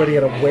meet everybody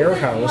at a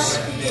warehouse,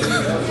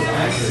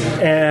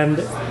 and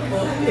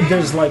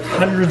there's like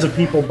hundreds of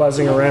people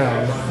buzzing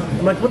around.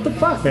 I'm like, what the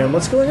fuck, man?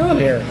 What's going on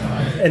here?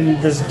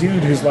 And this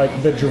dude who's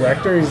like the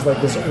director, he's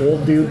like this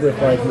old dude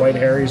with like white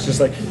hair. He's just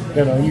like,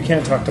 no, you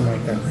can't talk to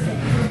Mike then.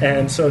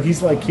 And so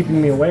he's like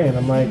keeping me away, and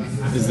I'm like,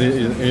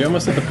 Are you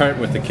almost at the part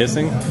with the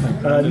kissing?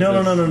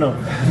 no.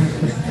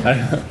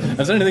 I've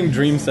done anything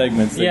dream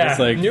segments. That Yeah, just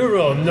like, new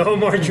rule, no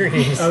more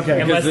dreams.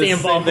 Okay. Unless because they the same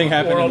involve thing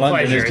happened oral in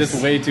London. pleasures. It's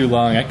just way too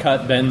long. I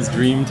cut Ben's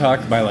dream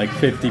talk by like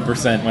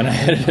 50% when I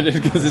edited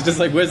it, because it's just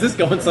like, where's this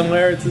going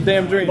somewhere? It's a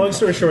damn dream. long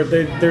story short,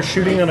 they're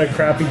shooting on a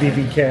crappy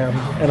DV cam,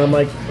 and I'm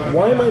like,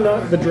 why am I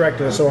not the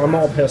director? So I'm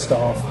all pissed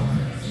off.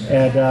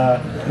 And now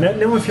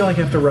I feel like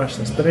I have to rush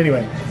this. But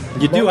anyway.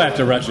 You do have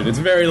to rush it. It's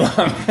very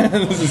long.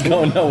 This is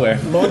going nowhere.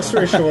 Long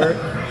story short,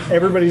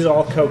 everybody's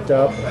all coked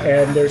up,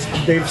 and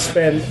they've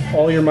spent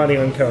all your money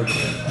on coke.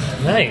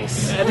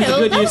 Nice. That is a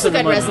good that use was a of the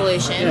good money.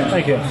 resolution.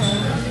 Thank you.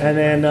 And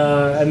then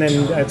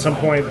at some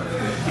point,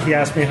 he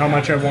asked me how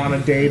much I want a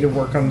day to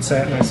work on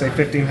set, and I say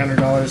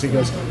 $1,500. He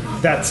goes,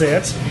 "That's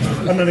it?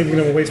 I'm not even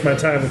going to waste my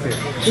time with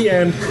you." The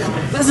end.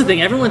 That's the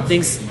thing. Everyone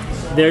thinks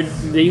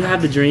you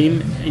have the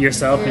dream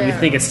yourself, and you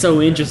think it's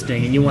so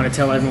interesting, and you want to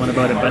tell everyone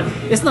about it, but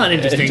it's not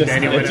interesting to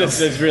anyone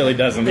else. It really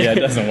doesn't. Yeah, it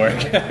doesn't work.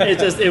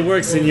 It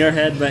works in your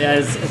head, but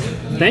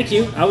thank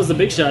you. I was the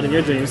big shot in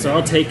your dream, so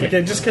I'll take it.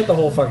 Okay, just cut the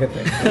whole fucking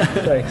thing.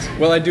 Thanks.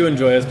 Well, I do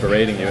enjoy us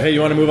berating you. Hey,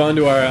 you want to move on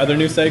to our other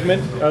new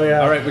segment? Oh,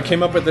 yeah. All right, we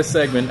came up with this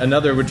segment. I'm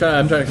trying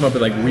to come up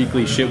with like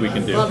weekly shit we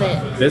can do. Love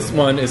it. This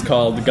one is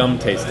called gum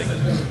tasting,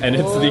 and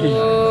it's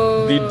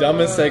the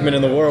dumbest segment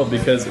in the world,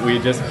 because we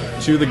just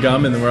chew the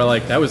gum and we're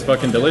like, that was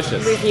fucking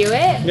delicious. Review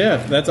it. Yeah,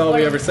 that's all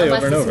we ever say Unless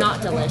over and over. it's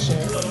not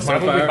delicious. Why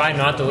would we far- buy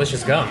not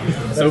delicious gum? So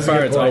That's a far,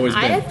 good it's point. always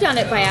I been. have done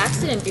it by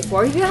accident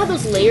before. Have you had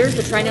those layers,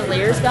 the Trident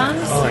layers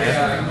gums? Oh,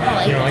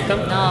 yeah. You don't like them?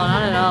 No,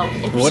 not at all.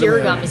 And What pure do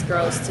we gum have? is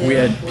gross too. We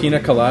had pina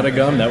colada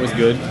gum, that was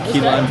good. Key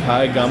good? lime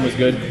pie gum was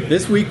good.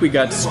 This week we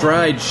got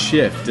Stride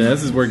Shift, and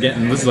this is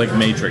like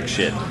Matrix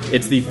shit.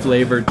 It's the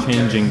flavor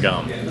changing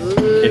gum.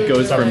 It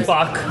goes The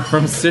fuck?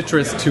 from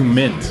citrus to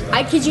mint.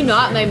 I kid you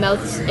not, my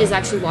mouth is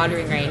actually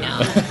watering right now.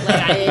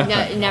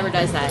 It never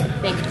does that.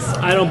 Thanks.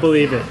 I don't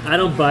believe it. I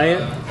don't buy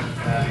it.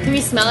 Can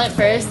we smell it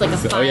first, like a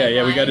fine Oh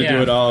yeah, we got to wine?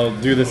 do it all.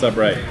 Do this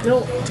upright.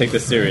 No. Take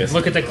this serious.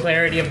 Look at the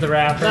clarity of the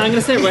wrapper. I'm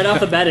gonna say right off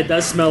the bat, it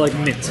does smell like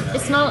mint. I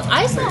smell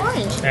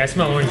orange. Yeah, I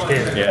smell orange too.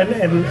 Yeah.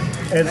 And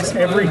as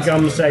every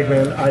gum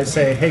segment, I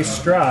say, "Hey,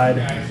 Stride,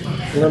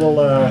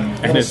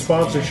 little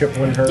sponsorship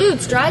wouldn't hurt.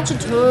 Dude, Stride should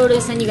totally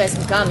send you guys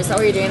some gum. Is that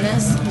why you're doing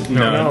this?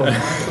 No,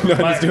 I'm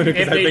just doing it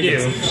If because they do.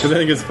 I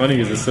think it's funny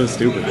because it's so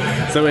stupid.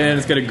 So, and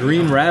it's got a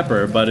green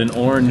wrapper, but an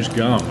orange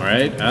gum,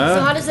 right? So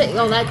how does it?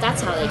 Oh,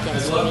 that's how they get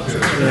it.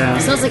 Yeah.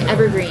 It smells like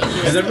evergreen.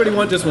 Does everybody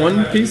want just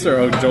one piece,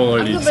 or Joel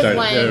already I'm good with started?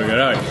 one. There we go.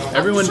 All right. I'm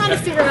Everyone. just trying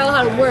to figure out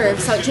how it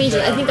works, how it changes.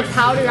 I think the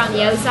powder on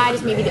the outside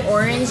is maybe the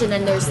orange, and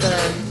then there's the.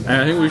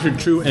 I think we should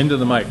chew into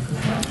the mic.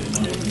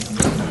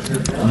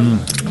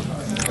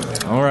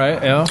 All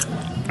right, yeah.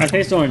 I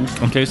taste orange.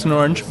 I'm tasting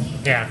orange.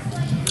 Yeah.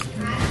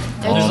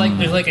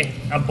 There's like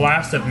a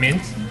blast of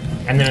mint,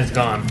 and then it's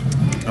gone.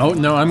 Oh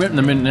no, I'm getting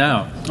the mint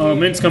now. Oh,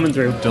 mint's coming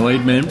through.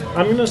 Delayed mint.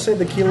 I'm gonna say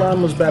the key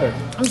lime was better.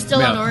 I'm still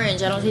Yeah. on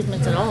orange. I don't taste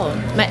mint at all.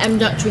 I'm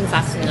not chewing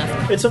fast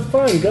enough. It's a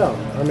fine gum.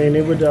 I mean,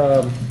 it would.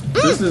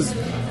 This is.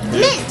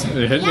 Mint.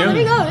 It hit Yeah, you? there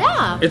you go.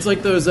 Yeah. It's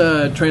like those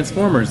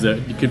Transformers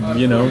that you could,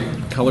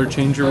 color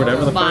change or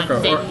whatever the fuck.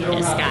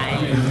 This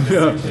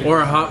guy. Or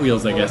Hot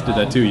Wheels, I guess, did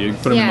that too. You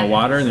put them in Yeah. the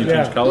water and they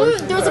Yeah. change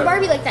colors. There was a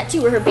Barbie like that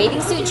too, where her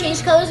bathing suit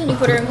changed colors when you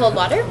put her in cold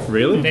water.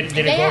 Really? Did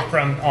it Yeah. go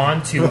from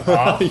on to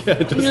off? Yeah,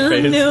 it just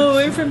fades.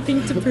 we're from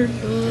pink to purple.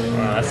 Oh,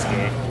 that's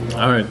scary.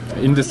 All right,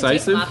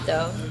 indecisive. Off,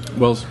 though.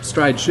 Well,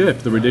 Stride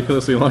Shift, the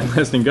ridiculously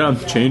long-lasting gum,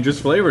 changes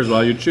flavors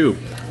while you chew.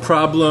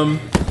 Problem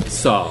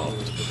solved.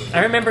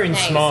 I remember in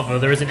Nice.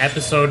 Smallville there was an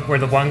episode where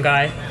the one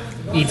guy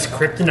eats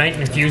kryptonite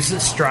infused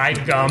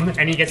Stride gum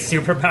and he gets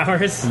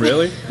superpowers.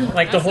 Really?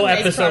 Like the That's whole a nice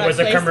episode was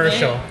a product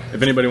commercial.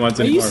 If anybody wants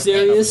any Are you more,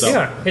 serious? So,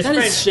 Yeah, his That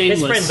friend, is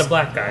shameless. the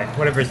black guy,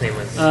 whatever his name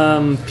was.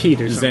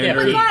 Peter. Xander, Oh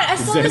my god, I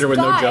saw this Xander with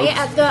no guy jokes.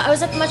 at the. I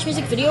was at the Much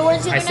Music Video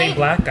Awards the I other say night.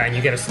 black guy and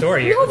you get a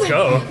story. No, Let's but,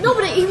 go. no,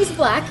 but he was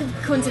black,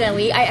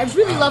 coincidentally. I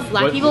really love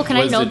black What- people. Can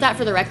I was note it- that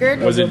for the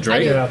record? Was it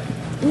Drake? Yeah.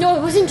 No,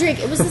 it wasn't Drake.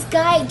 It was this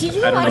guy. Did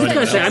you I don't watch know. I was that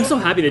gonna say, show? I'm so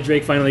happy that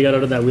Drake finally got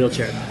out of that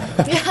wheelchair.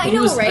 Yeah, I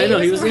know, right? I know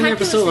It he was in there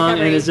for so miraculous long, and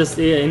recovery. it's just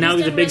and now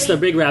he's a big done star,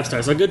 big rap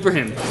star. So good for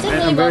him. He's done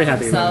really I'm very well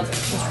happy. for About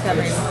himself. He's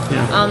recovering.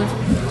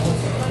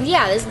 Yeah.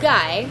 Yeah, this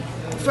guy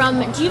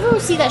from. Do you ever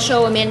see that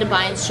show, Amanda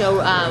Bynes' show?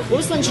 What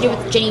was the one she did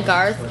with Jenny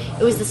Garth?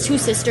 It was the two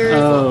sisters.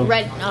 Oh.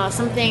 Red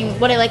something.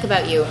 What I Like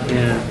About You. it.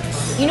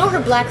 Yeah. You know her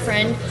black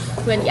friend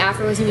who had the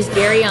afro was, he was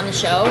Gary on the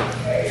show.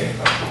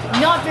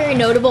 Not very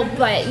notable,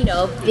 but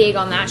big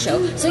on that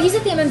show. So he's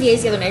at the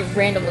MMVAs the other night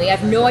randomly. I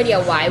have no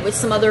idea why, with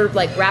some other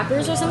like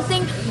rappers or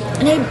something.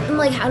 And I'm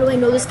like, how do I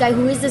know this guy?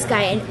 Who is this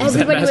guy? And Is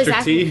that everybody was Master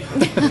asking. T?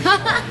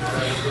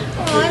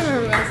 Oh, I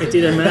remember Master It's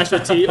either Master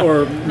T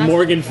or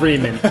Morgan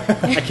Freeman.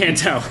 I can't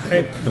tell.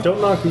 Hey,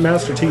 don't knock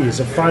Master T. He's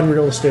a fine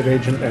real estate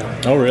agent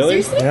now. Oh,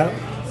 really? Seriously?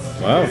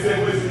 Yeah, Wow.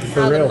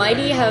 for How the real.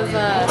 mighty have.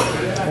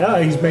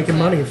 Yeah, he's making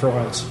money for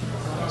once.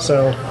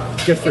 So,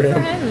 good for Good for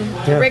him. him.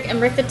 Yeah.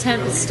 Rick the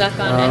Temp is stuck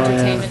on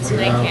Entertainment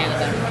Tonight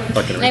Canada.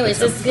 Fucking Rick Anyways,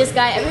 the Temp. this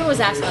guy, everyone was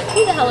asking, like,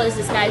 who the hell is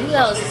this guy? Who the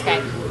hell is this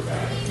guy?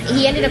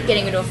 He ended up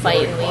getting into a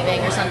fight and leaving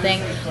or something.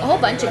 A whole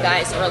bunch of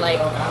guys were like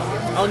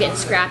all getting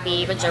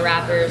scrappy, a bunch of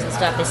rappers and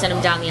stuff. They sent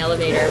him down the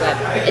elevator,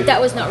 but that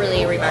was not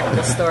really a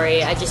remarkable story.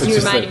 You just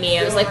reminded like- me.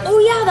 I was like, oh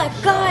yeah,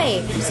 that guy.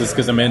 Is this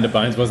because Amanda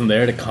Bynes wasn't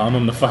there to calm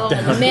him the fuck Oh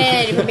down?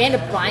 man, if Amanda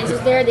Bynes was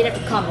there, they'd have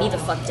to calm me the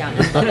fuck down. I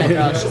love that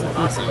girl. She's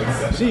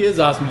awesome. She is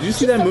awesome. Did you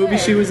see that movie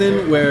she was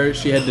in where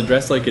she had to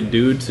dress like a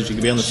dude so she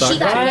could be on the She soccer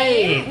Got team?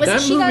 Game. Was That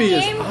it She Got movie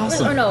is Game?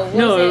 awesome. Or no, what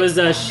No, was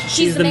it was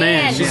She's the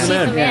Man. She's the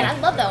Man. Yeah. I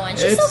love that one.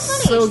 She's It's so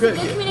funny. so She's good.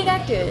 a good comedic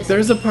actress.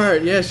 There's a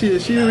part, yeah, she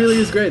really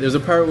is great. There's a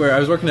part where I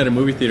was working at a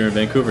movie theater in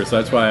Vancouver, so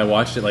that's why I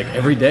watched it like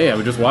every day. I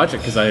would just watch it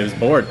because I was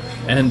bored.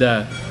 And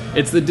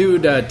it's the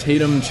dude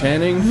Tatum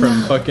Channing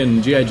from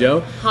fucking G.I.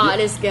 Joe.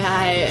 Hottest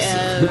guy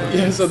ever.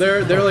 Yeah, so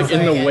they're like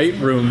in the weight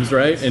rooms,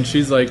 right? And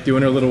she's like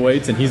doing her little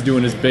weights, and he's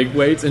doing his big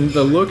weights, and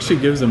the look she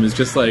gives him is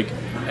just like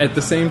at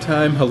the same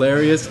time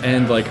hilarious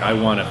and like I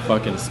want to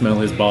fucking smell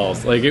his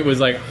balls. Like it was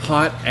like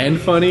hot and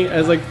funny. I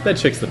was like, that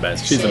chick's the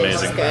best. She's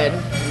amazing. She's good.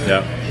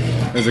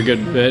 Yeah, it was a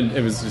good bit.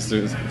 It was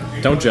just.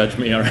 Don't judge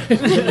me, all right?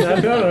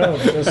 No,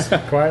 just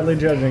quietly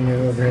judging you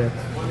over here.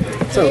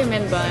 So, what do you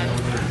mean by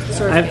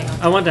sort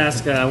of? I want to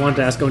ask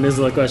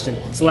Onizzle a question.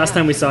 So last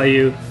time we saw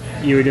you,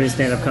 you were doing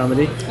stand-up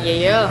comedy.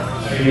 Yeah.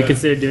 Have you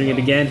considered doing it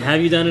again?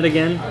 Have you done it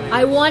again?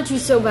 I want to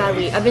so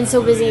badly. I've been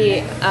so busy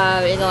in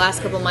the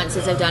last couple months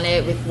since I've done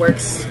it with work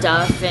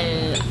stuff,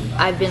 and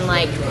I've been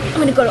like, I'm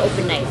gonna go to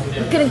open night.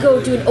 I'm gonna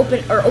go do an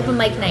open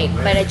mic night,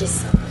 but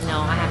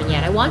I haven't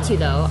yet. I want to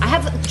though. I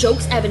have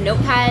jokes. I have a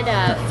notepad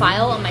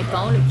file on my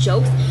phone of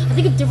jokes. I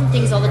think of different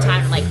things all the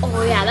time. I'm like,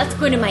 oh yeah, that's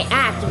going in my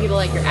act. And people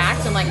are like, your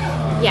act? I'm like,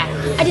 yeah,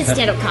 I did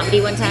stand-up comedy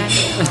one time.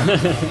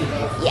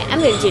 Yeah,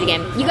 I'm gonna do it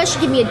again. You guys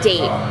should give me a date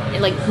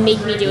and like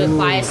make me do it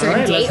by a certain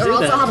Alright, date, let's or do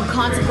else that. I'll have a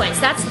consequence.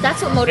 That's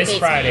what motivates This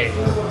Friday.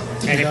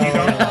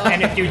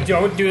 And if you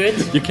don't do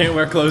it, You can't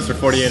wear clothes for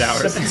 48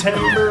 hours.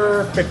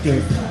 September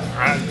 15th.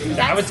 I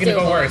That's was gonna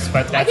go doable. worse,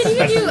 but I that's could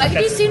do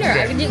that's sooner. I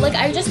good. could do like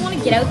I just want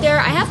to get out there.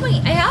 I have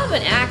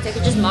an act. I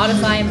could just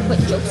modify and put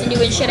jokes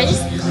into and shit. I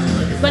just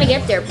want to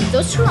get there.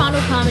 Those Toronto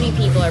comedy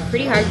people are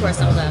pretty hardcore.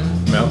 Some of them.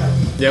 No.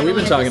 Yeah, we've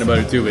been talking about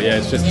it too, but yeah,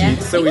 it's just Yeah.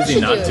 it's so You guys easy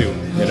should not do to,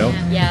 it. you know?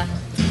 Yeah.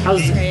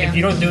 If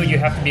you don't do it, you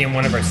have to be in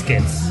one of our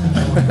skits.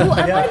 Ooh,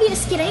 I want to be in a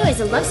skit anyways.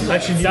 I love skits.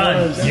 Actually, do you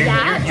Done. want to? You're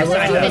That? you're I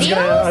signed love up.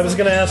 videos? I was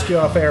gonna ask you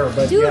off air,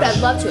 but Dude, yeah. I'd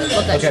love to. I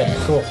love that Okay, shit.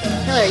 cool.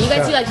 Hiller, you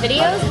guys do like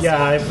videos?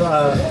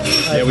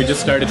 Yeah, Yeah, we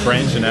just started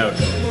branching out.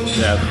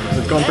 Yeah,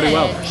 it's going pretty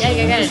well.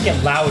 Yeah, Just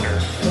get louder.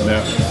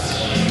 Yeah.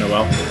 Oh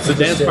well. It's a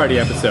dance party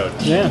episode.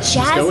 Yeah.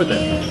 Jazzy. go with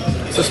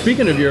it. So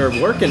speaking of your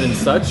working and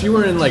such, you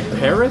were in like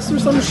Paris or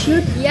some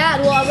shit? Yeah,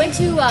 well, I went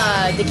to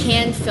the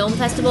Cannes Film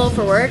Festival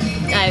for work.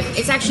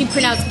 It's actually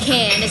pronounced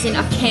Cannes, as in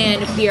a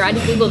can of beer. I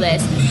had to Google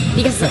this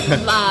because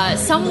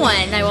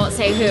someone, I won't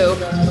say who,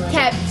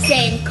 kept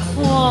saying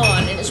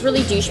Cannes, and it's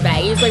really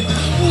douchebag. He was like,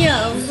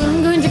 yeah,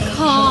 I'm going to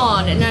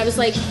Cannes. And I was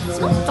like, it's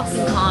not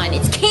fucking Cannes,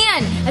 it's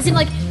Cannes, as in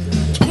like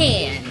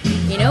can,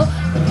 you know?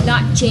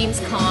 Not James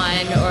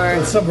Caan or...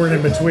 It's somewhere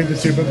in between the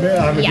two, but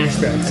I'm a Yeah.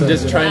 douchebag. So.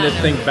 Just trying to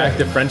Yeah. think back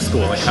to French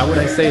school. Like, how would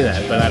I say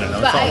that? But I don't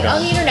know. But It's all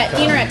on gone. the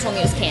internet told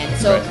me it was Cannes.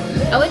 So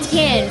I went to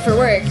Cannes for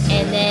work,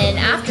 and then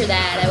after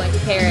that, I went to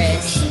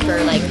Paris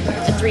for like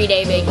a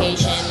 3-day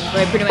vacation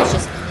where I pretty much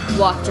just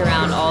walked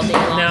around all day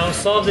long. Now,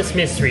 solve this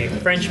mystery.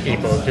 French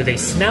people, do they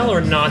smell or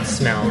not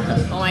smell?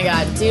 Oh my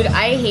god, dude!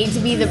 I hate to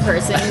be the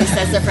person who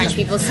says that French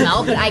people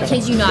smell, but I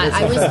kid you not.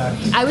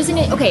 I was in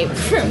it. Okay,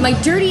 my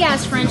dirty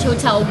ass French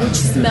hotel, which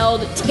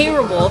smelled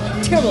terrible.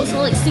 It smelled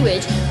like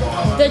sewage.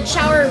 The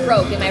shower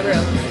broke in my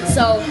room,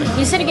 so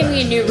instead of giving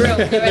me a new room,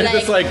 they were They're like,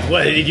 just like,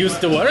 what? It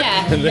used to work?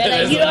 yeah, And they're then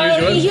like, it's you're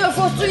already unusual. here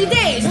for 3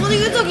 days. What are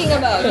you talking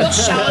about? Your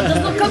shower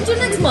does not come till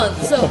next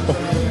month. So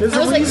There's I a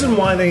was like, reason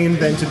why they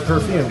invented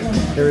perfume.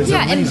 There is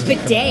yeah, a and reason.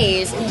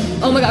 bidets.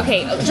 Oh my god,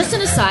 okay, just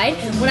an aside,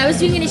 when I was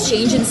doing an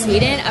exchange in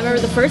Sweden, I remember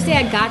the first day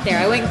I got there,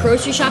 I went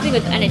grocery shopping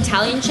with an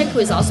Italian chick who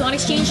was also on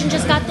exchange and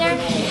just got there,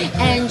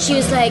 and she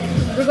was like,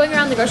 we're going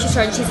around the grocery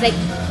store, and she's like,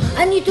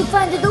 I need to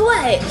find the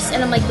wipes.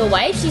 And I'm like, the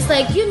wipes? She's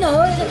like, you know,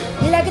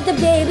 like the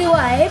baby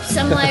wipes.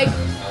 I'm like,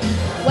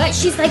 what?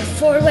 She's like,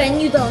 for when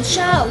you don't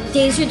shower,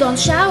 days you don't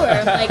shower.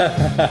 I'm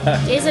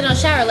like, days I don't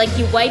shower, like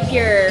you wipe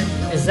your...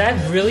 Is that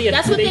really a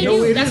That's what they thing?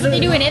 do. it That's is what they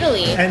a- do in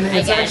Italy. And I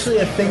it's guess. actually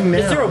a thing now.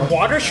 Is there a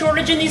water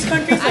shortage in these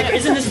countries? Like,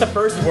 isn't this the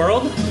first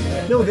world?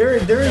 No, there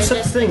is such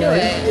a just thing. do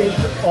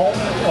It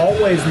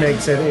always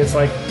makes it. It's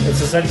like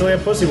it's essentially a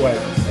pussy wipe.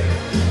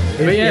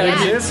 But yeah, it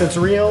Yeah. exists. It's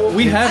real.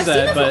 We have I've seen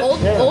that, it but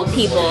for old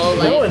people.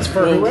 Like, no, it's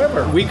for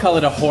whoever. we call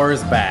it a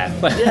whore's bath.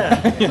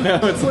 Yeah. You know,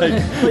 it's like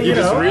But, you you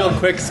just know. real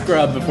quick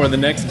scrub before the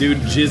next dude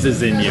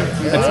jizzes in you.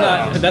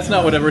 That's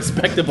not what a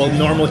respectable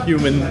normal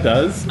human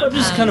does. I'm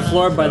just kind of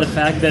floored by the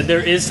fact that there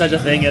is such a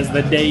thing as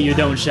the day you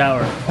don't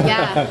shower.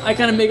 yeah. I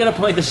kind of make it a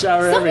point to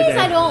shower Some every days day.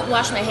 I don't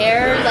wash my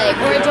hair, like,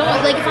 or I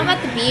don't, like, if I'm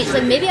at the beach,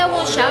 like, maybe I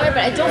won't shower, but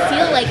I don't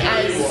feel, like,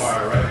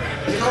 as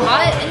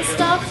hot and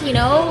stuff, you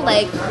know?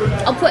 Like,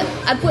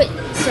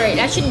 sorry,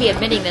 I shouldn't be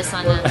admitting this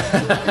on the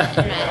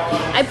internet.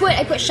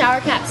 I put shower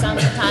caps on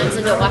sometimes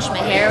and don't wash my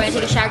hair when I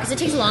take a shower, because it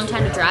takes a long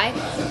time to dry.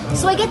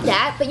 So I get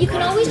that, but you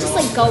can always just,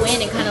 like, go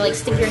in and kind of, like,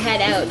 stick your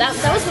head out. That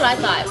was what I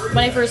thought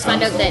when I first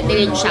found out that they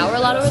didn't shower a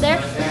lot over there.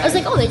 I was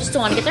like, oh, they just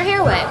don't want to get their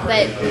hair wet.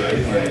 But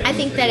I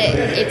think that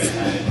it's,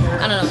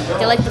 I don't know,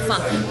 they like the fun.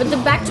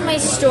 But back to my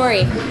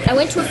story, I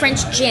went to a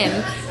French gym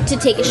to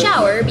take a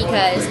shower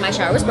because my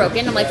shower was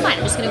broken. I'm like, fine,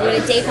 I'm just going to go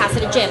to a day pass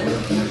at a gym.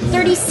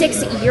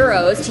 36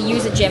 euros to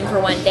use a gym for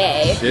one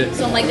day. Shit.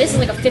 So I'm like, this is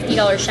like a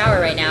 $50 shower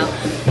right now.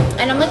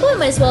 And I'm like, well, I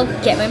might as well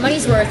get my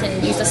money's worth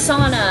and use the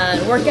sauna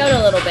and work out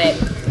a little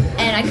bit.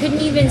 And I couldn't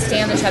even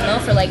stay on the treadmill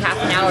for like half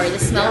an hour. The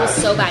smell was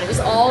so bad. It was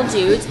all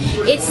dudes.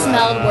 It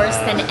smelled worse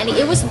than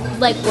it was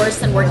like worse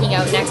than working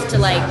out next to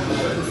like,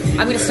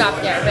 I'm going to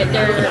stop there, but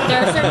there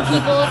are certain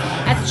people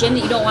at the gym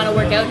that you don't want to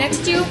work out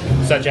next to.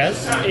 Such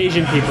as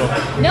Asian people.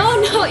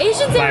 No,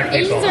 Asians Black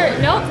people.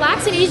 no,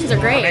 blacks and Asians are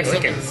great.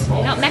 Mexicans.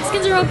 No,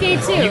 Mexicans are okay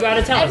too. You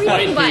gotta tell us,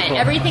 everything white but people.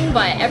 everything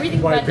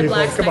White but the people.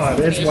 blacks. Come on,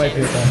 Mexicans, it's white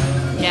Asians. people.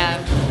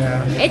 Yeah.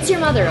 Yeah. It's your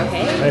mother,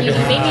 okay? You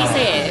made me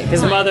say it. His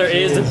Come on. mother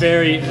is a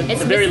very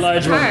It's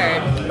large woman.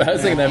 hard. I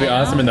was thinking that'd be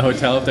awesome in the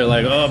hotel if they're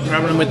like, oh,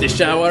 problem with the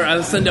shower,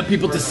 I'll send up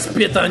people to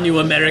spit on you,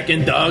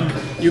 American dog.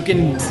 You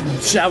can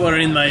shower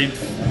in my...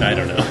 I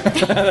don't know.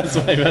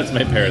 that's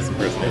my Paris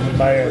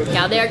impersonation.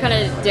 Yeah, they are kind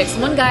of dicks.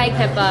 One guy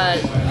kept,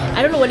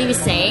 I don't know what he was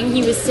saying.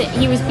 He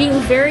was being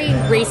very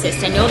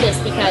racist. I know this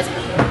because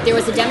there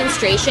was a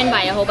demonstration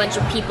by a whole bunch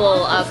of people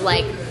of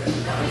like,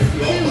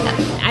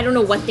 I don't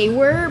know what they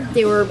were.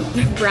 They were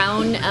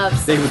brown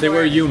of. They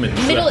were humans.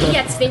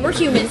 Yes, they were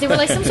humans. They were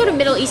like some sort of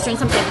Middle Eastern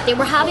something. But they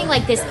were having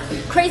like this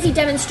crazy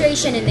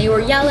demonstration, and they were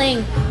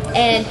yelling.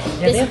 And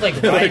Yeah, they have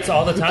like riots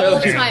all the time. all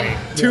the time.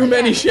 Too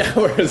many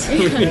showers.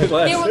 We need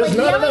less. They were There's like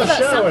not yelling enough about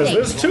showers. something.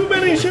 There's too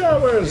many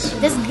showers.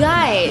 This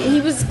guy,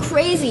 he was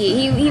crazy.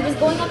 He was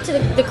going up to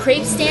the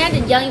crepe stand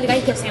and yelling. The guy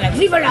kept saying like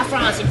 "Viva la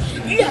France"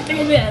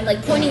 and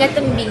like pointing at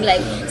them and being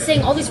like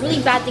saying all these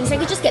really bad things. I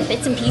could just get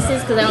bits and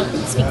pieces because I don't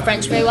speak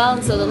French very well,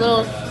 and so the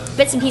little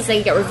bits and pieces I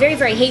could get were very,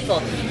 very hateful.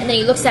 And then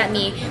he looks at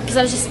me because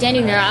I was just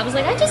standing there. I was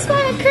like, I just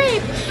want a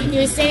crepe. He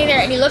was standing there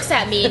and he looks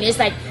at me and he's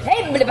like,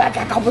 hey, and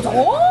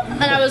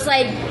I was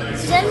like,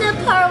 je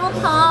ne parle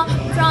pas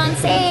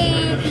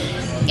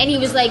français. And he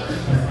was like,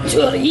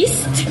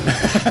 tourist?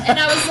 And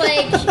I was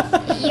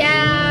like,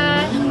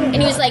 yeah. And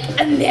he was like,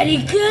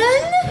 American?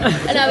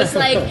 And I was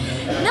like,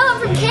 no,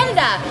 I'm from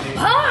Canada.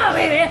 Oh,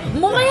 baby,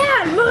 Montreal.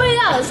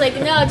 I was like,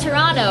 no,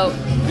 Toronto.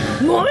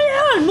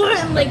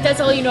 Montreal. Like, that's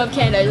all you know of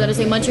Canada, is that I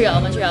say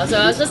Montreal. So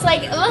I was just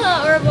like,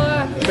 au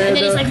revoir. And then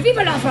he's like, vive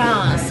la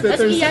France. That's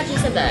what he actually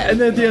said that. And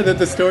then, yeah, that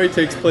the story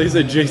takes place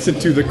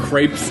adjacent to the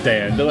crepe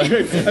stand. Like,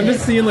 I'm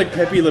just seeing, like,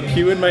 Pepe Le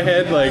Pew in my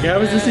head. Like, how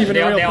is this even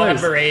a real They all have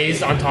place?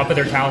 berets on top of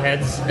their towel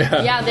heads.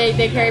 Yeah,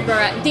 they carry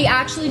baguettes. They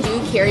actually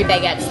do carry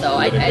baguettes, though.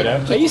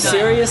 Are you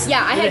serious?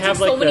 Yeah, I Did had they have,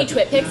 so like, many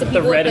twit pics of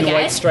people The red with and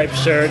white baguettes. striped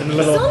shirt and the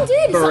little Some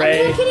did.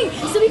 beret. I'm not kidding.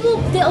 Some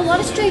people did a lot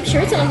of striped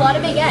shirts and a lot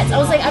of baguettes. I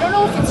was like, I don't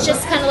know if it's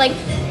just kind of like,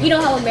 you know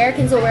how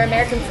Americans will wear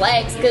American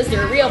flags because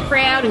they're real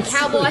proud and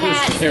cowboy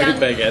hats. Carry down-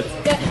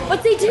 baguettes.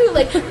 What they do,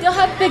 like they'll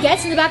have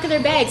baguettes in the back of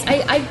their bags.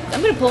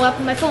 I'm gonna pull it up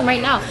on my phone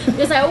right now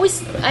because I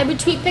would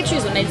tweet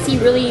pictures when I'd see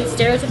really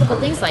stereotypical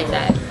things like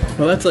that.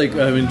 Well, that's like,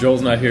 I mean,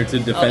 Joel's not here to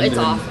defend it's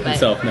off, but-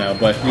 himself now,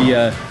 but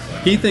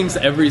he thinks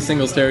every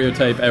single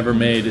stereotype ever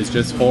made is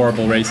just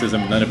horrible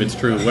racism, none of it's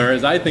true.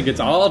 Whereas I think it's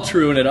all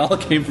true and it all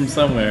came from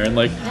somewhere. And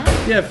like,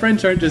 yeah,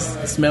 French aren't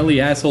just smelly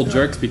asshole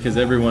jerks because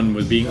everyone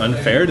was being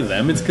unfair to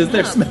them. It's because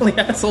they're smelly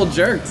asshole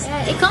jerks.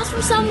 Yeah, it comes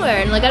from somewhere,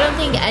 and like I don't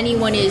think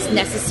anyone is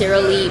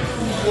necessarily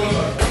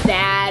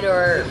bad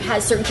or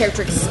has certain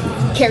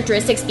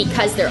characteristics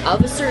because they're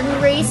of a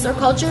certain race or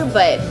culture,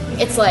 but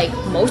it's like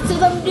most of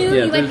them do.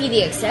 Yeah, You might be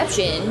the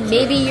exception.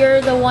 Maybe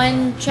you're the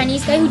one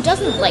Chinese guy who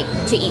doesn't like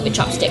to eat with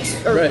chopsticks.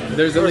 Or, Right,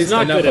 there's at Or least it's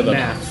not enough good of at them.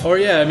 math. Or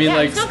yeah, I mean, Yeah,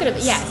 like it's not good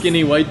at- yes.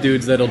 skinny white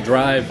dudes that'll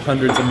drive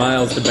hundreds of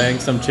miles to bang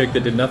some chick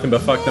that did nothing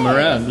but fuck them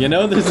around. You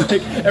know, there's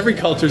like every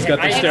culture's got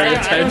their I don't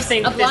stereotypes.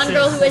 think a blonde this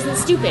girl is- who isn't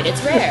stupid.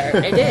 It's rare.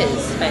 It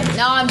is. But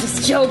no, I'm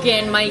just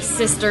joking. My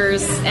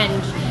sisters and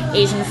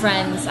Asian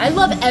friends. I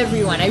love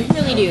everyone. I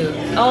really do.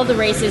 All the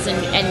races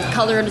and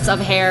colors of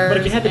hair. But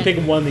if you had to pick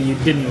one that you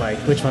didn't like,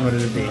 which one would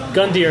it be?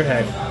 Gun to your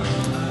head.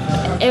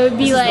 It would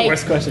be This is the like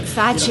worst question.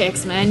 fat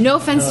chicks, man. No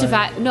offense to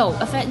fat. No,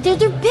 they're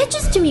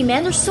bitches to me,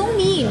 man. They're so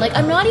mean. Like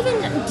I'm not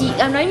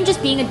even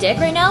just being a dick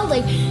right now.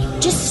 Like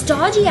just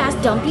stodgy ass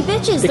dumpy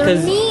bitches.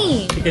 They're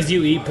mean. Because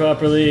you eat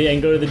properly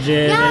and go to the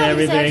gym Yeah, and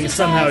everything, exercise.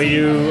 somehow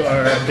you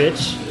are a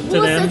bitch to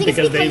Well, I them think it's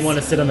because they because- want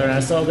to sit on their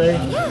ass all day.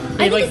 Yeah,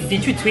 Hey, I like, think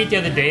did you tweet the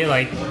other day,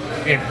 like,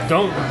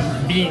 don't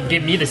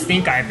give me the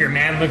stink eye if your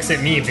man looks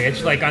at me,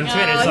 bitch? Like, on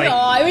Twitter, it's like,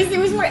 no, it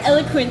was more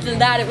eloquent than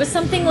that. It was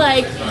something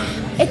like,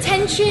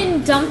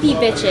 attention, dumpy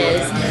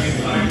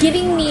bitches,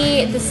 giving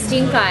me the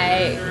stink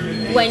eye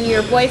when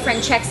your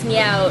boyfriend checks me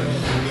out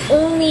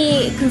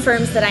only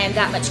confirms that I am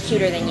that much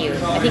cuter than you.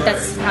 I think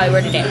that's how I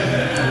worded it.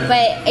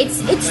 But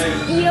it's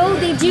you know,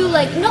 they do,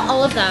 like, not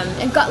all of them,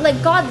 and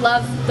God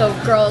love the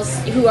girls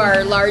who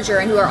are larger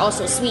and who are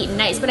also sweet and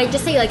nice, but I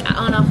just say, like,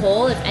 on a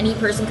whole, if any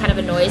person kind of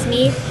annoys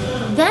me,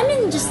 them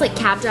and just like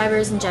cab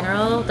drivers in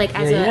general, like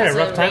as Yeah, you had as a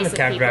rough time race with of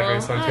cab people,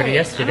 drivers on Twitter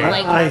yesterday.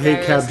 like I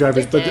hate cab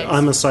drivers, but dicks.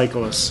 I'm a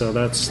cyclist, so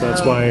that's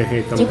why I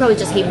hate them. You probably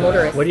just hate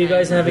motorists. What do you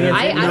guys have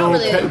against it? I don't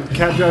really.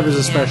 Cab drivers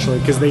especially,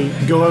 because they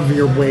go out of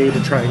your way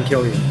to try and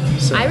kill you.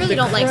 So. I really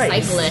don't like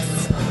Christ.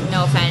 cyclists.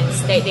 No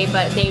offense, they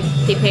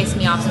piss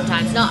me off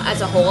sometimes. Not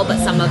as a whole, but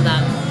some of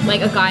them.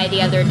 Like a guy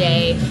the other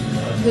day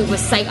who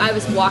was I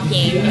was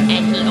walking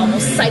and he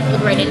almost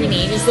cycled right into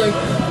me. He's like,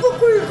 "Look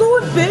where you're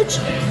going, bitch!"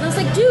 And I was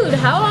like, "Dude,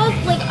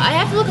 I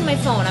have to look at my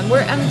phone. I'm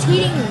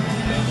tweeting."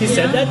 He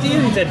said that to you?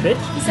 He said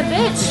bitch? He said,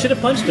 "Bitch." Should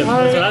have punched him.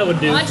 That's what I would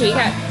do. Watch it, you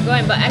kept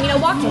going, but I mean, I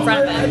walked in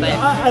front of him, but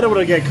I don't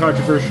want to get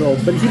controversial,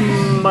 but he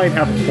might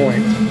have a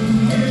point.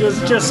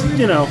 Just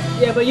you know,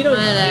 Yeah, but you don't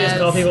just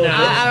call people a bitch.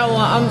 I don't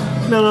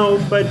want.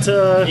 no,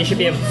 but you should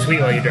be able to tweet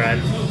while you drive.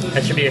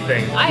 That should be a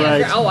thing. I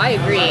Right. agree. Oh, I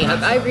agree.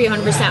 I agree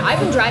 100%. I've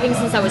been driving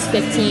since I was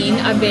 15.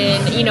 I've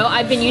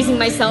been using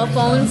my cell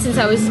phone since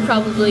I was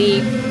probably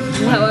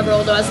however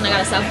old I was when I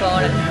got a cell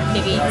phone,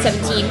 maybe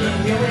 17.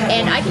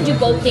 And I can do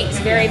both things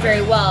very,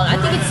 very well. I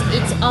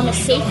think it's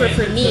almost safer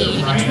for me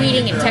to be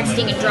tweeting and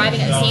texting and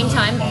driving at the same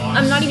time.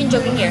 I'm not even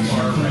joking here.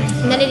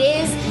 Than it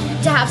is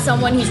to have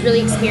someone who's really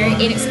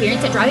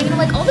inexperienced at driving. And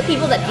like all the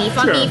people that beef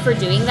on me for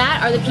doing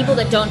that are the people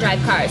that don't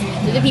drive cars.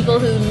 They're the people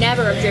who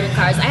never have driven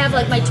cars. I have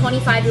like my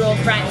 25-year-old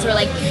friends who are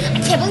like,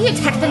 I can't believe you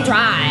text and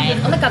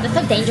drive. Oh my god, that's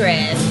so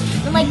dangerous.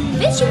 I'm like,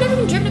 bitch, you've never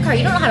even driven a car.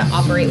 You don't know how to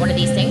operate one of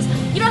these things.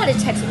 You don't know how to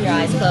text with your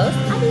eyes closed.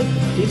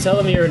 You tell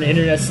them you're an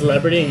internet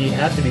celebrity and you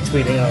have to be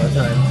tweeting all the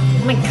time.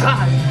 Oh my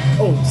god.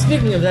 Oh,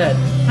 speaking of that,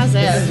 How's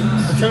that?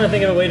 I'm trying to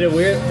think of a way to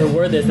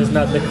word this that's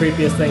not the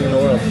creepiest thing in the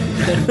world.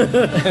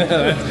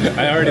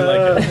 I already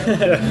like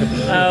it.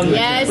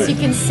 Yes, you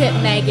can sip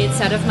maggots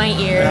out of my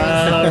ears.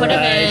 Put them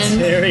Alright, in.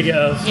 here we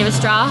go. You have a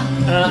straw?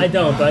 I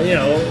don't, but you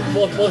know,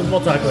 we'll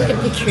talk later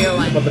Pick your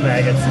one. about the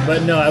maggots.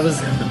 But no, I was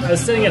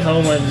sitting at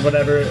home on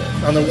whatever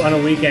on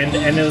a weekend,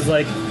 and it was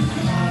like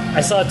I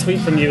saw a tweet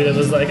from you that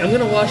was like, I'm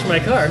gonna wash my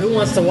car. Who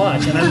wants to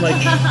watch? And I'm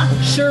like,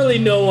 surely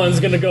no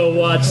one's gonna go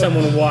watch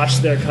someone wash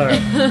their car.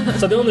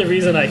 So the only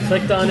reason I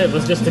clicked on it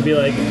was just to be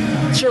like,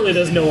 surely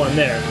there's no one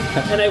there.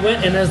 And I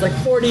went, and there's like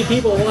 40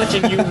 people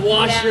watching you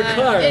wash your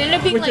car It ended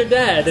up being with like your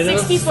dad. And it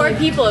was 64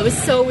 people. It was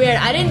so weird.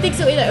 I didn't think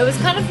so either. It was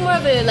kind of more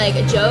of a like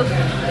a joke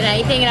than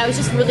anything, and I was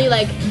just really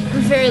like I'm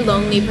a very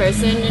lonely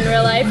person in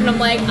real life, and I'm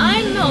like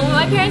I'm home at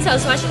my parents'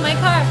 house washing my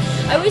car.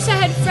 I wish I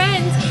had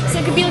friends so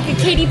it could be like a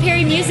Katy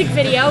Perry music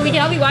video. We could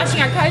all be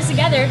watching our cars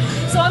together.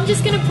 So I'm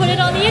just gonna put it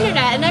on the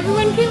internet, and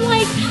everyone can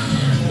like.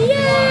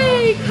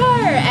 Yay, car!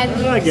 And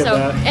I get so,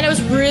 that. and I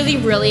was really,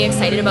 really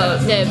excited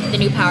about the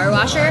new power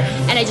washer,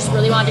 and I just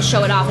really wanted to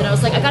show it off. And I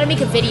was like, I gotta make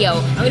a video.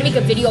 I'm gonna make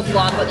a video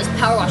blog about this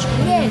power washer.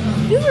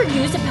 Man, you ever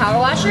used a power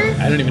washer?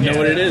 I don't even know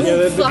what it is. Yeah,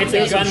 that- Fuck It's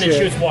a it. gun that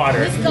shoots water.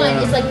 This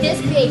gun is like this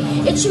big.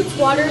 It shoots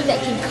water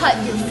that can cut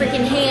your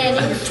freaking hand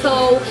and your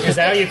toe. Is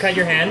that how you cut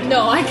your hand?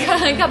 No, I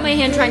cut my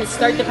hand trying to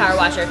start the power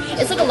washer.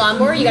 It's like a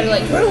lawnmower. You gotta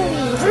like vroom,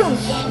 vroom.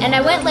 And I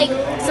went like,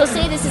 so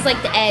say this is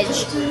like the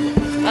edge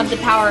of the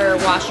power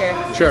washer.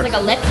 Sure. There's like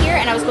a lip here,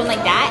 and I was going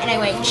like that, and I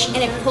went,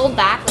 and it pulled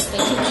back like the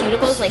two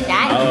cuticles like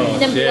that, Oh,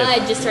 and then shit.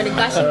 blood just started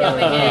gushing down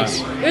my head.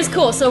 It was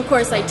cool. So of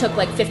course I took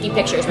like 50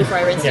 pictures before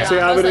I rinsed it See,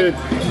 off. I was would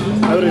like,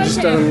 have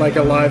just done like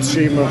a live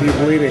stream of you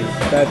bleeding.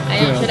 That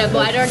I should have.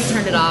 Well, I'd already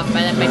turned it off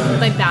by then.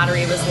 My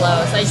battery was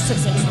low, so I just took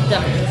some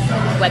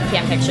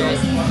webcam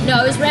pictures.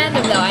 No, it was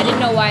random though. I didn't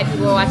know why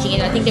people were watching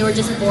it. I think they were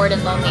just bored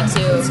and lonely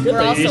too. We're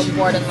that you also should-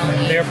 bored and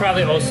lonely. They were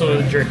probably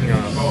also jerking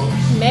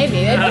off. Maybe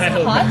it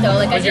wasn't hot though.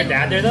 Like I Was your didn't.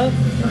 dad there though?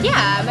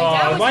 Yeah, my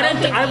dad Oh, was why didn't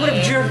helping I would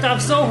have me. jerked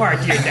off so hard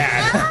to your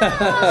dad?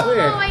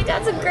 Oh, my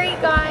dad's a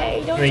great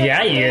guy. Don't Yeah,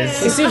 judge he me.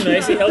 is. He seemed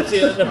nice. He helped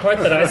you. The part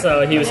that I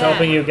saw, he was Yeah.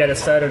 helping you get it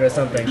started or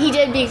something. He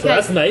did because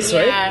that's nice,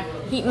 right?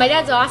 yeah, my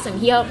dad's awesome.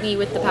 He helped me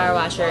with the power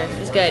washer. It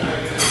was good.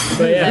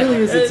 But yeah, It really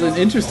is. It's an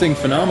interesting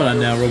phenomenon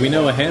now where we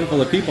know a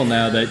handful of people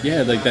now that,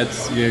 yeah, like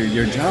that's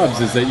your jobs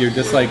is that you're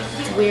just like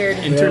It's weird.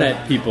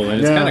 internet people, and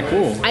it's Yeah. kind of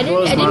cool. I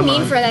Blows didn't my mean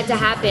mind. for that to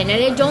happen,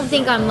 and I don't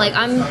think I'm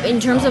in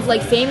terms of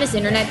like famous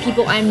internet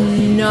people.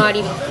 I'm not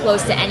even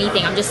close to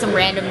anything. I'm just some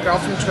random girl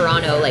from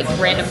Toronto, like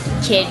random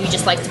kid who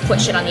just likes to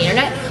put shit on the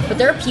internet. But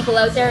there are people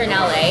out there in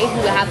LA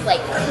who have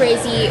like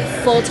crazy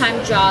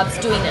full-time jobs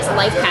doing this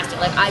live casting,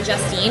 like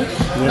iJustine.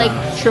 Like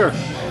sure.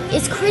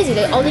 it's crazy.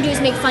 All they do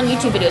is make fun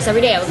YouTube videos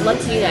every day. I would love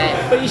to do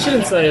that. but you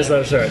shouldn't sell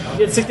yourself short.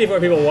 You had 64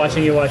 people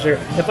watching you wash your.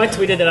 If I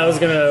tweeted that I was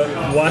gonna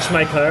wash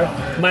my car,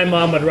 my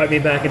mom would write me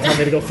back and tell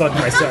me to go fuck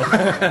myself.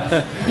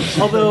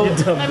 Although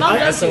My mom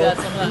does do that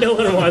sometimes. no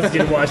one wants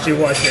you to wash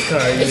your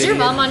car. you Is your idiot.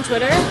 mom on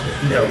Twitter?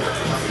 No.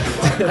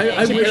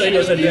 I She wish really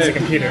doesn't use a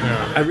computer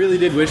now. I really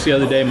did wish the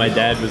other day my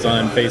dad was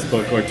on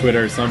Facebook or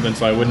Twitter or something,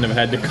 so I wouldn't have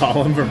had to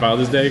call him for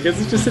Father's Day because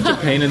it's just such a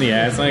pain in the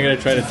ass. I'm gonna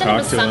try to Send him a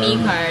talk to Some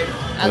him. E-card.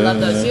 I love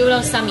those. You know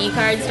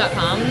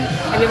SomeEcards.com?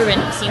 Have you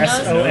ever seen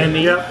those? SOME.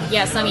 Yep.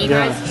 Yeah, Some Yeah,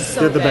 E-cards. So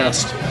they're the good.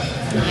 best.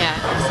 Yeah.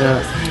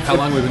 Yeah. How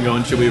long have we been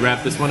going? Should we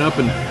wrap this one up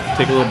and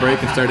take a little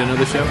break and start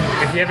another show?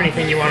 If you have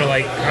anything you want to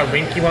like, a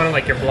link you want to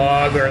like your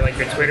blog or like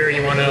your Twitter,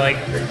 you want to like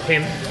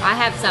him. I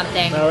have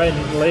something. All right,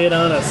 lay it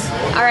on us.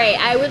 All right,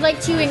 I would like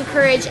to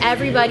encourage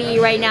everybody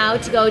right now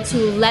to go to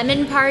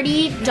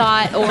lemonparty.org.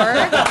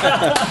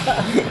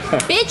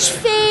 Bitch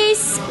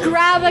face,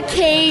 grab a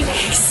cake,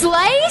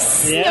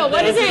 slice? No,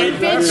 what is it?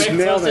 Bitch, Perfect,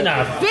 Nailed close it.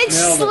 enough. bitch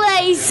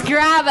slice,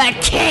 grab a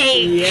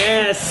cake.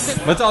 Yes.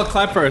 Let's all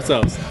clap for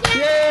ourselves.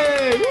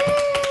 Yay!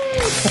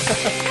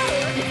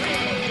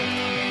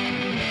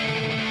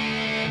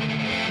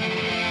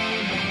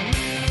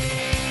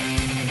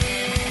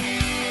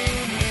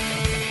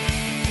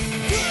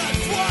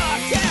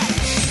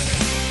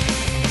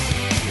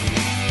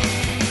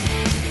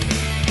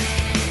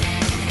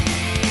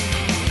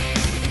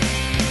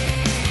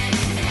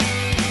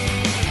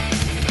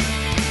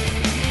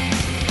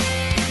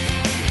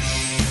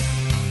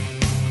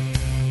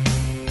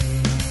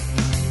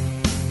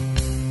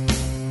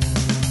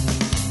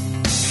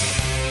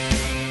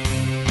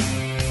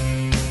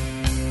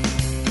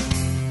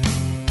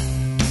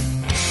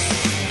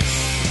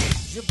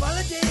 Je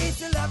baladais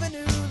sur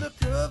l'avenue, le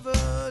cover,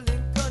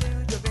 l'inconnu,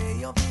 je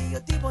vais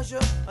envie dire bonjour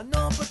à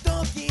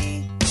n'importe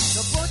qui.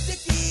 N'importe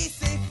qui,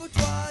 c'est pour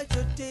toi, je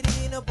t'ai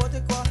dit n'importe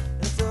quoi.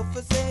 Et ça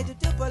faisait de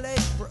te parler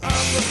pour un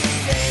peu plus.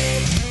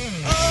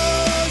 Oh,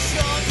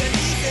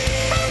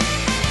 Champs-Élysées.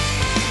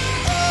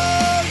 Oh,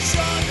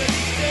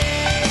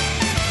 Champs-Élysées.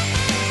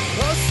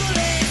 Au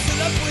soleil, sous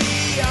la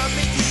pluie, à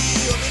midi,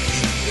 au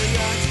minuit, il y a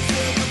tout ce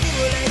que vous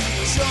voulez,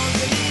 aux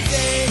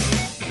Champs-Élysées.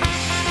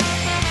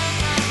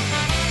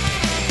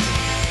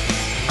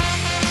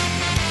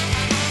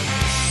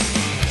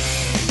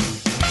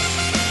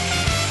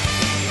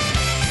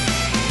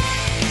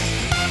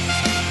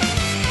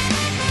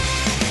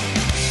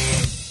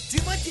 Tu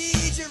m'as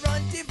dit j'ai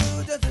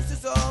rendez-vous dans un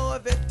saison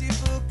avec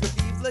vous que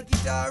vive la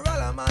guitare à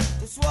la main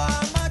de soir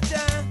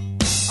matin.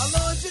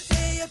 Alors je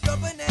t'ai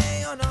accompagné,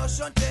 on a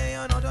chanté,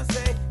 on a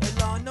dansé, et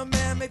l'on n'a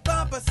même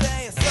pas passé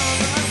à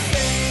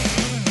s'embrasser.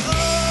 Oh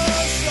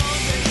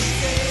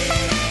Champs-Élysées,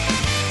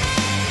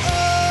 oh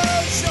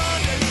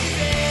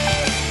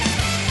Champs-Élysées,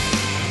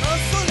 au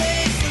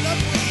soleil, sous la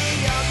pluie,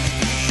 à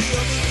midi, au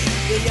minuit,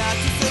 il y a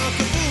tout ce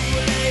que vous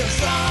voulez aux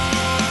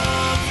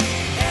Champs-Élysées.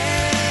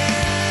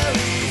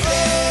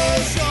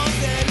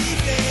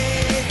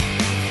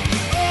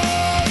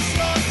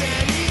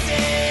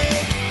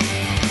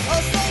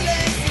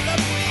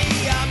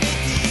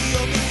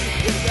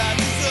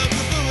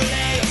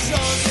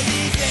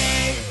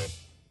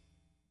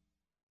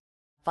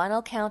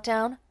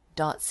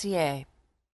 finalcountdown.ca.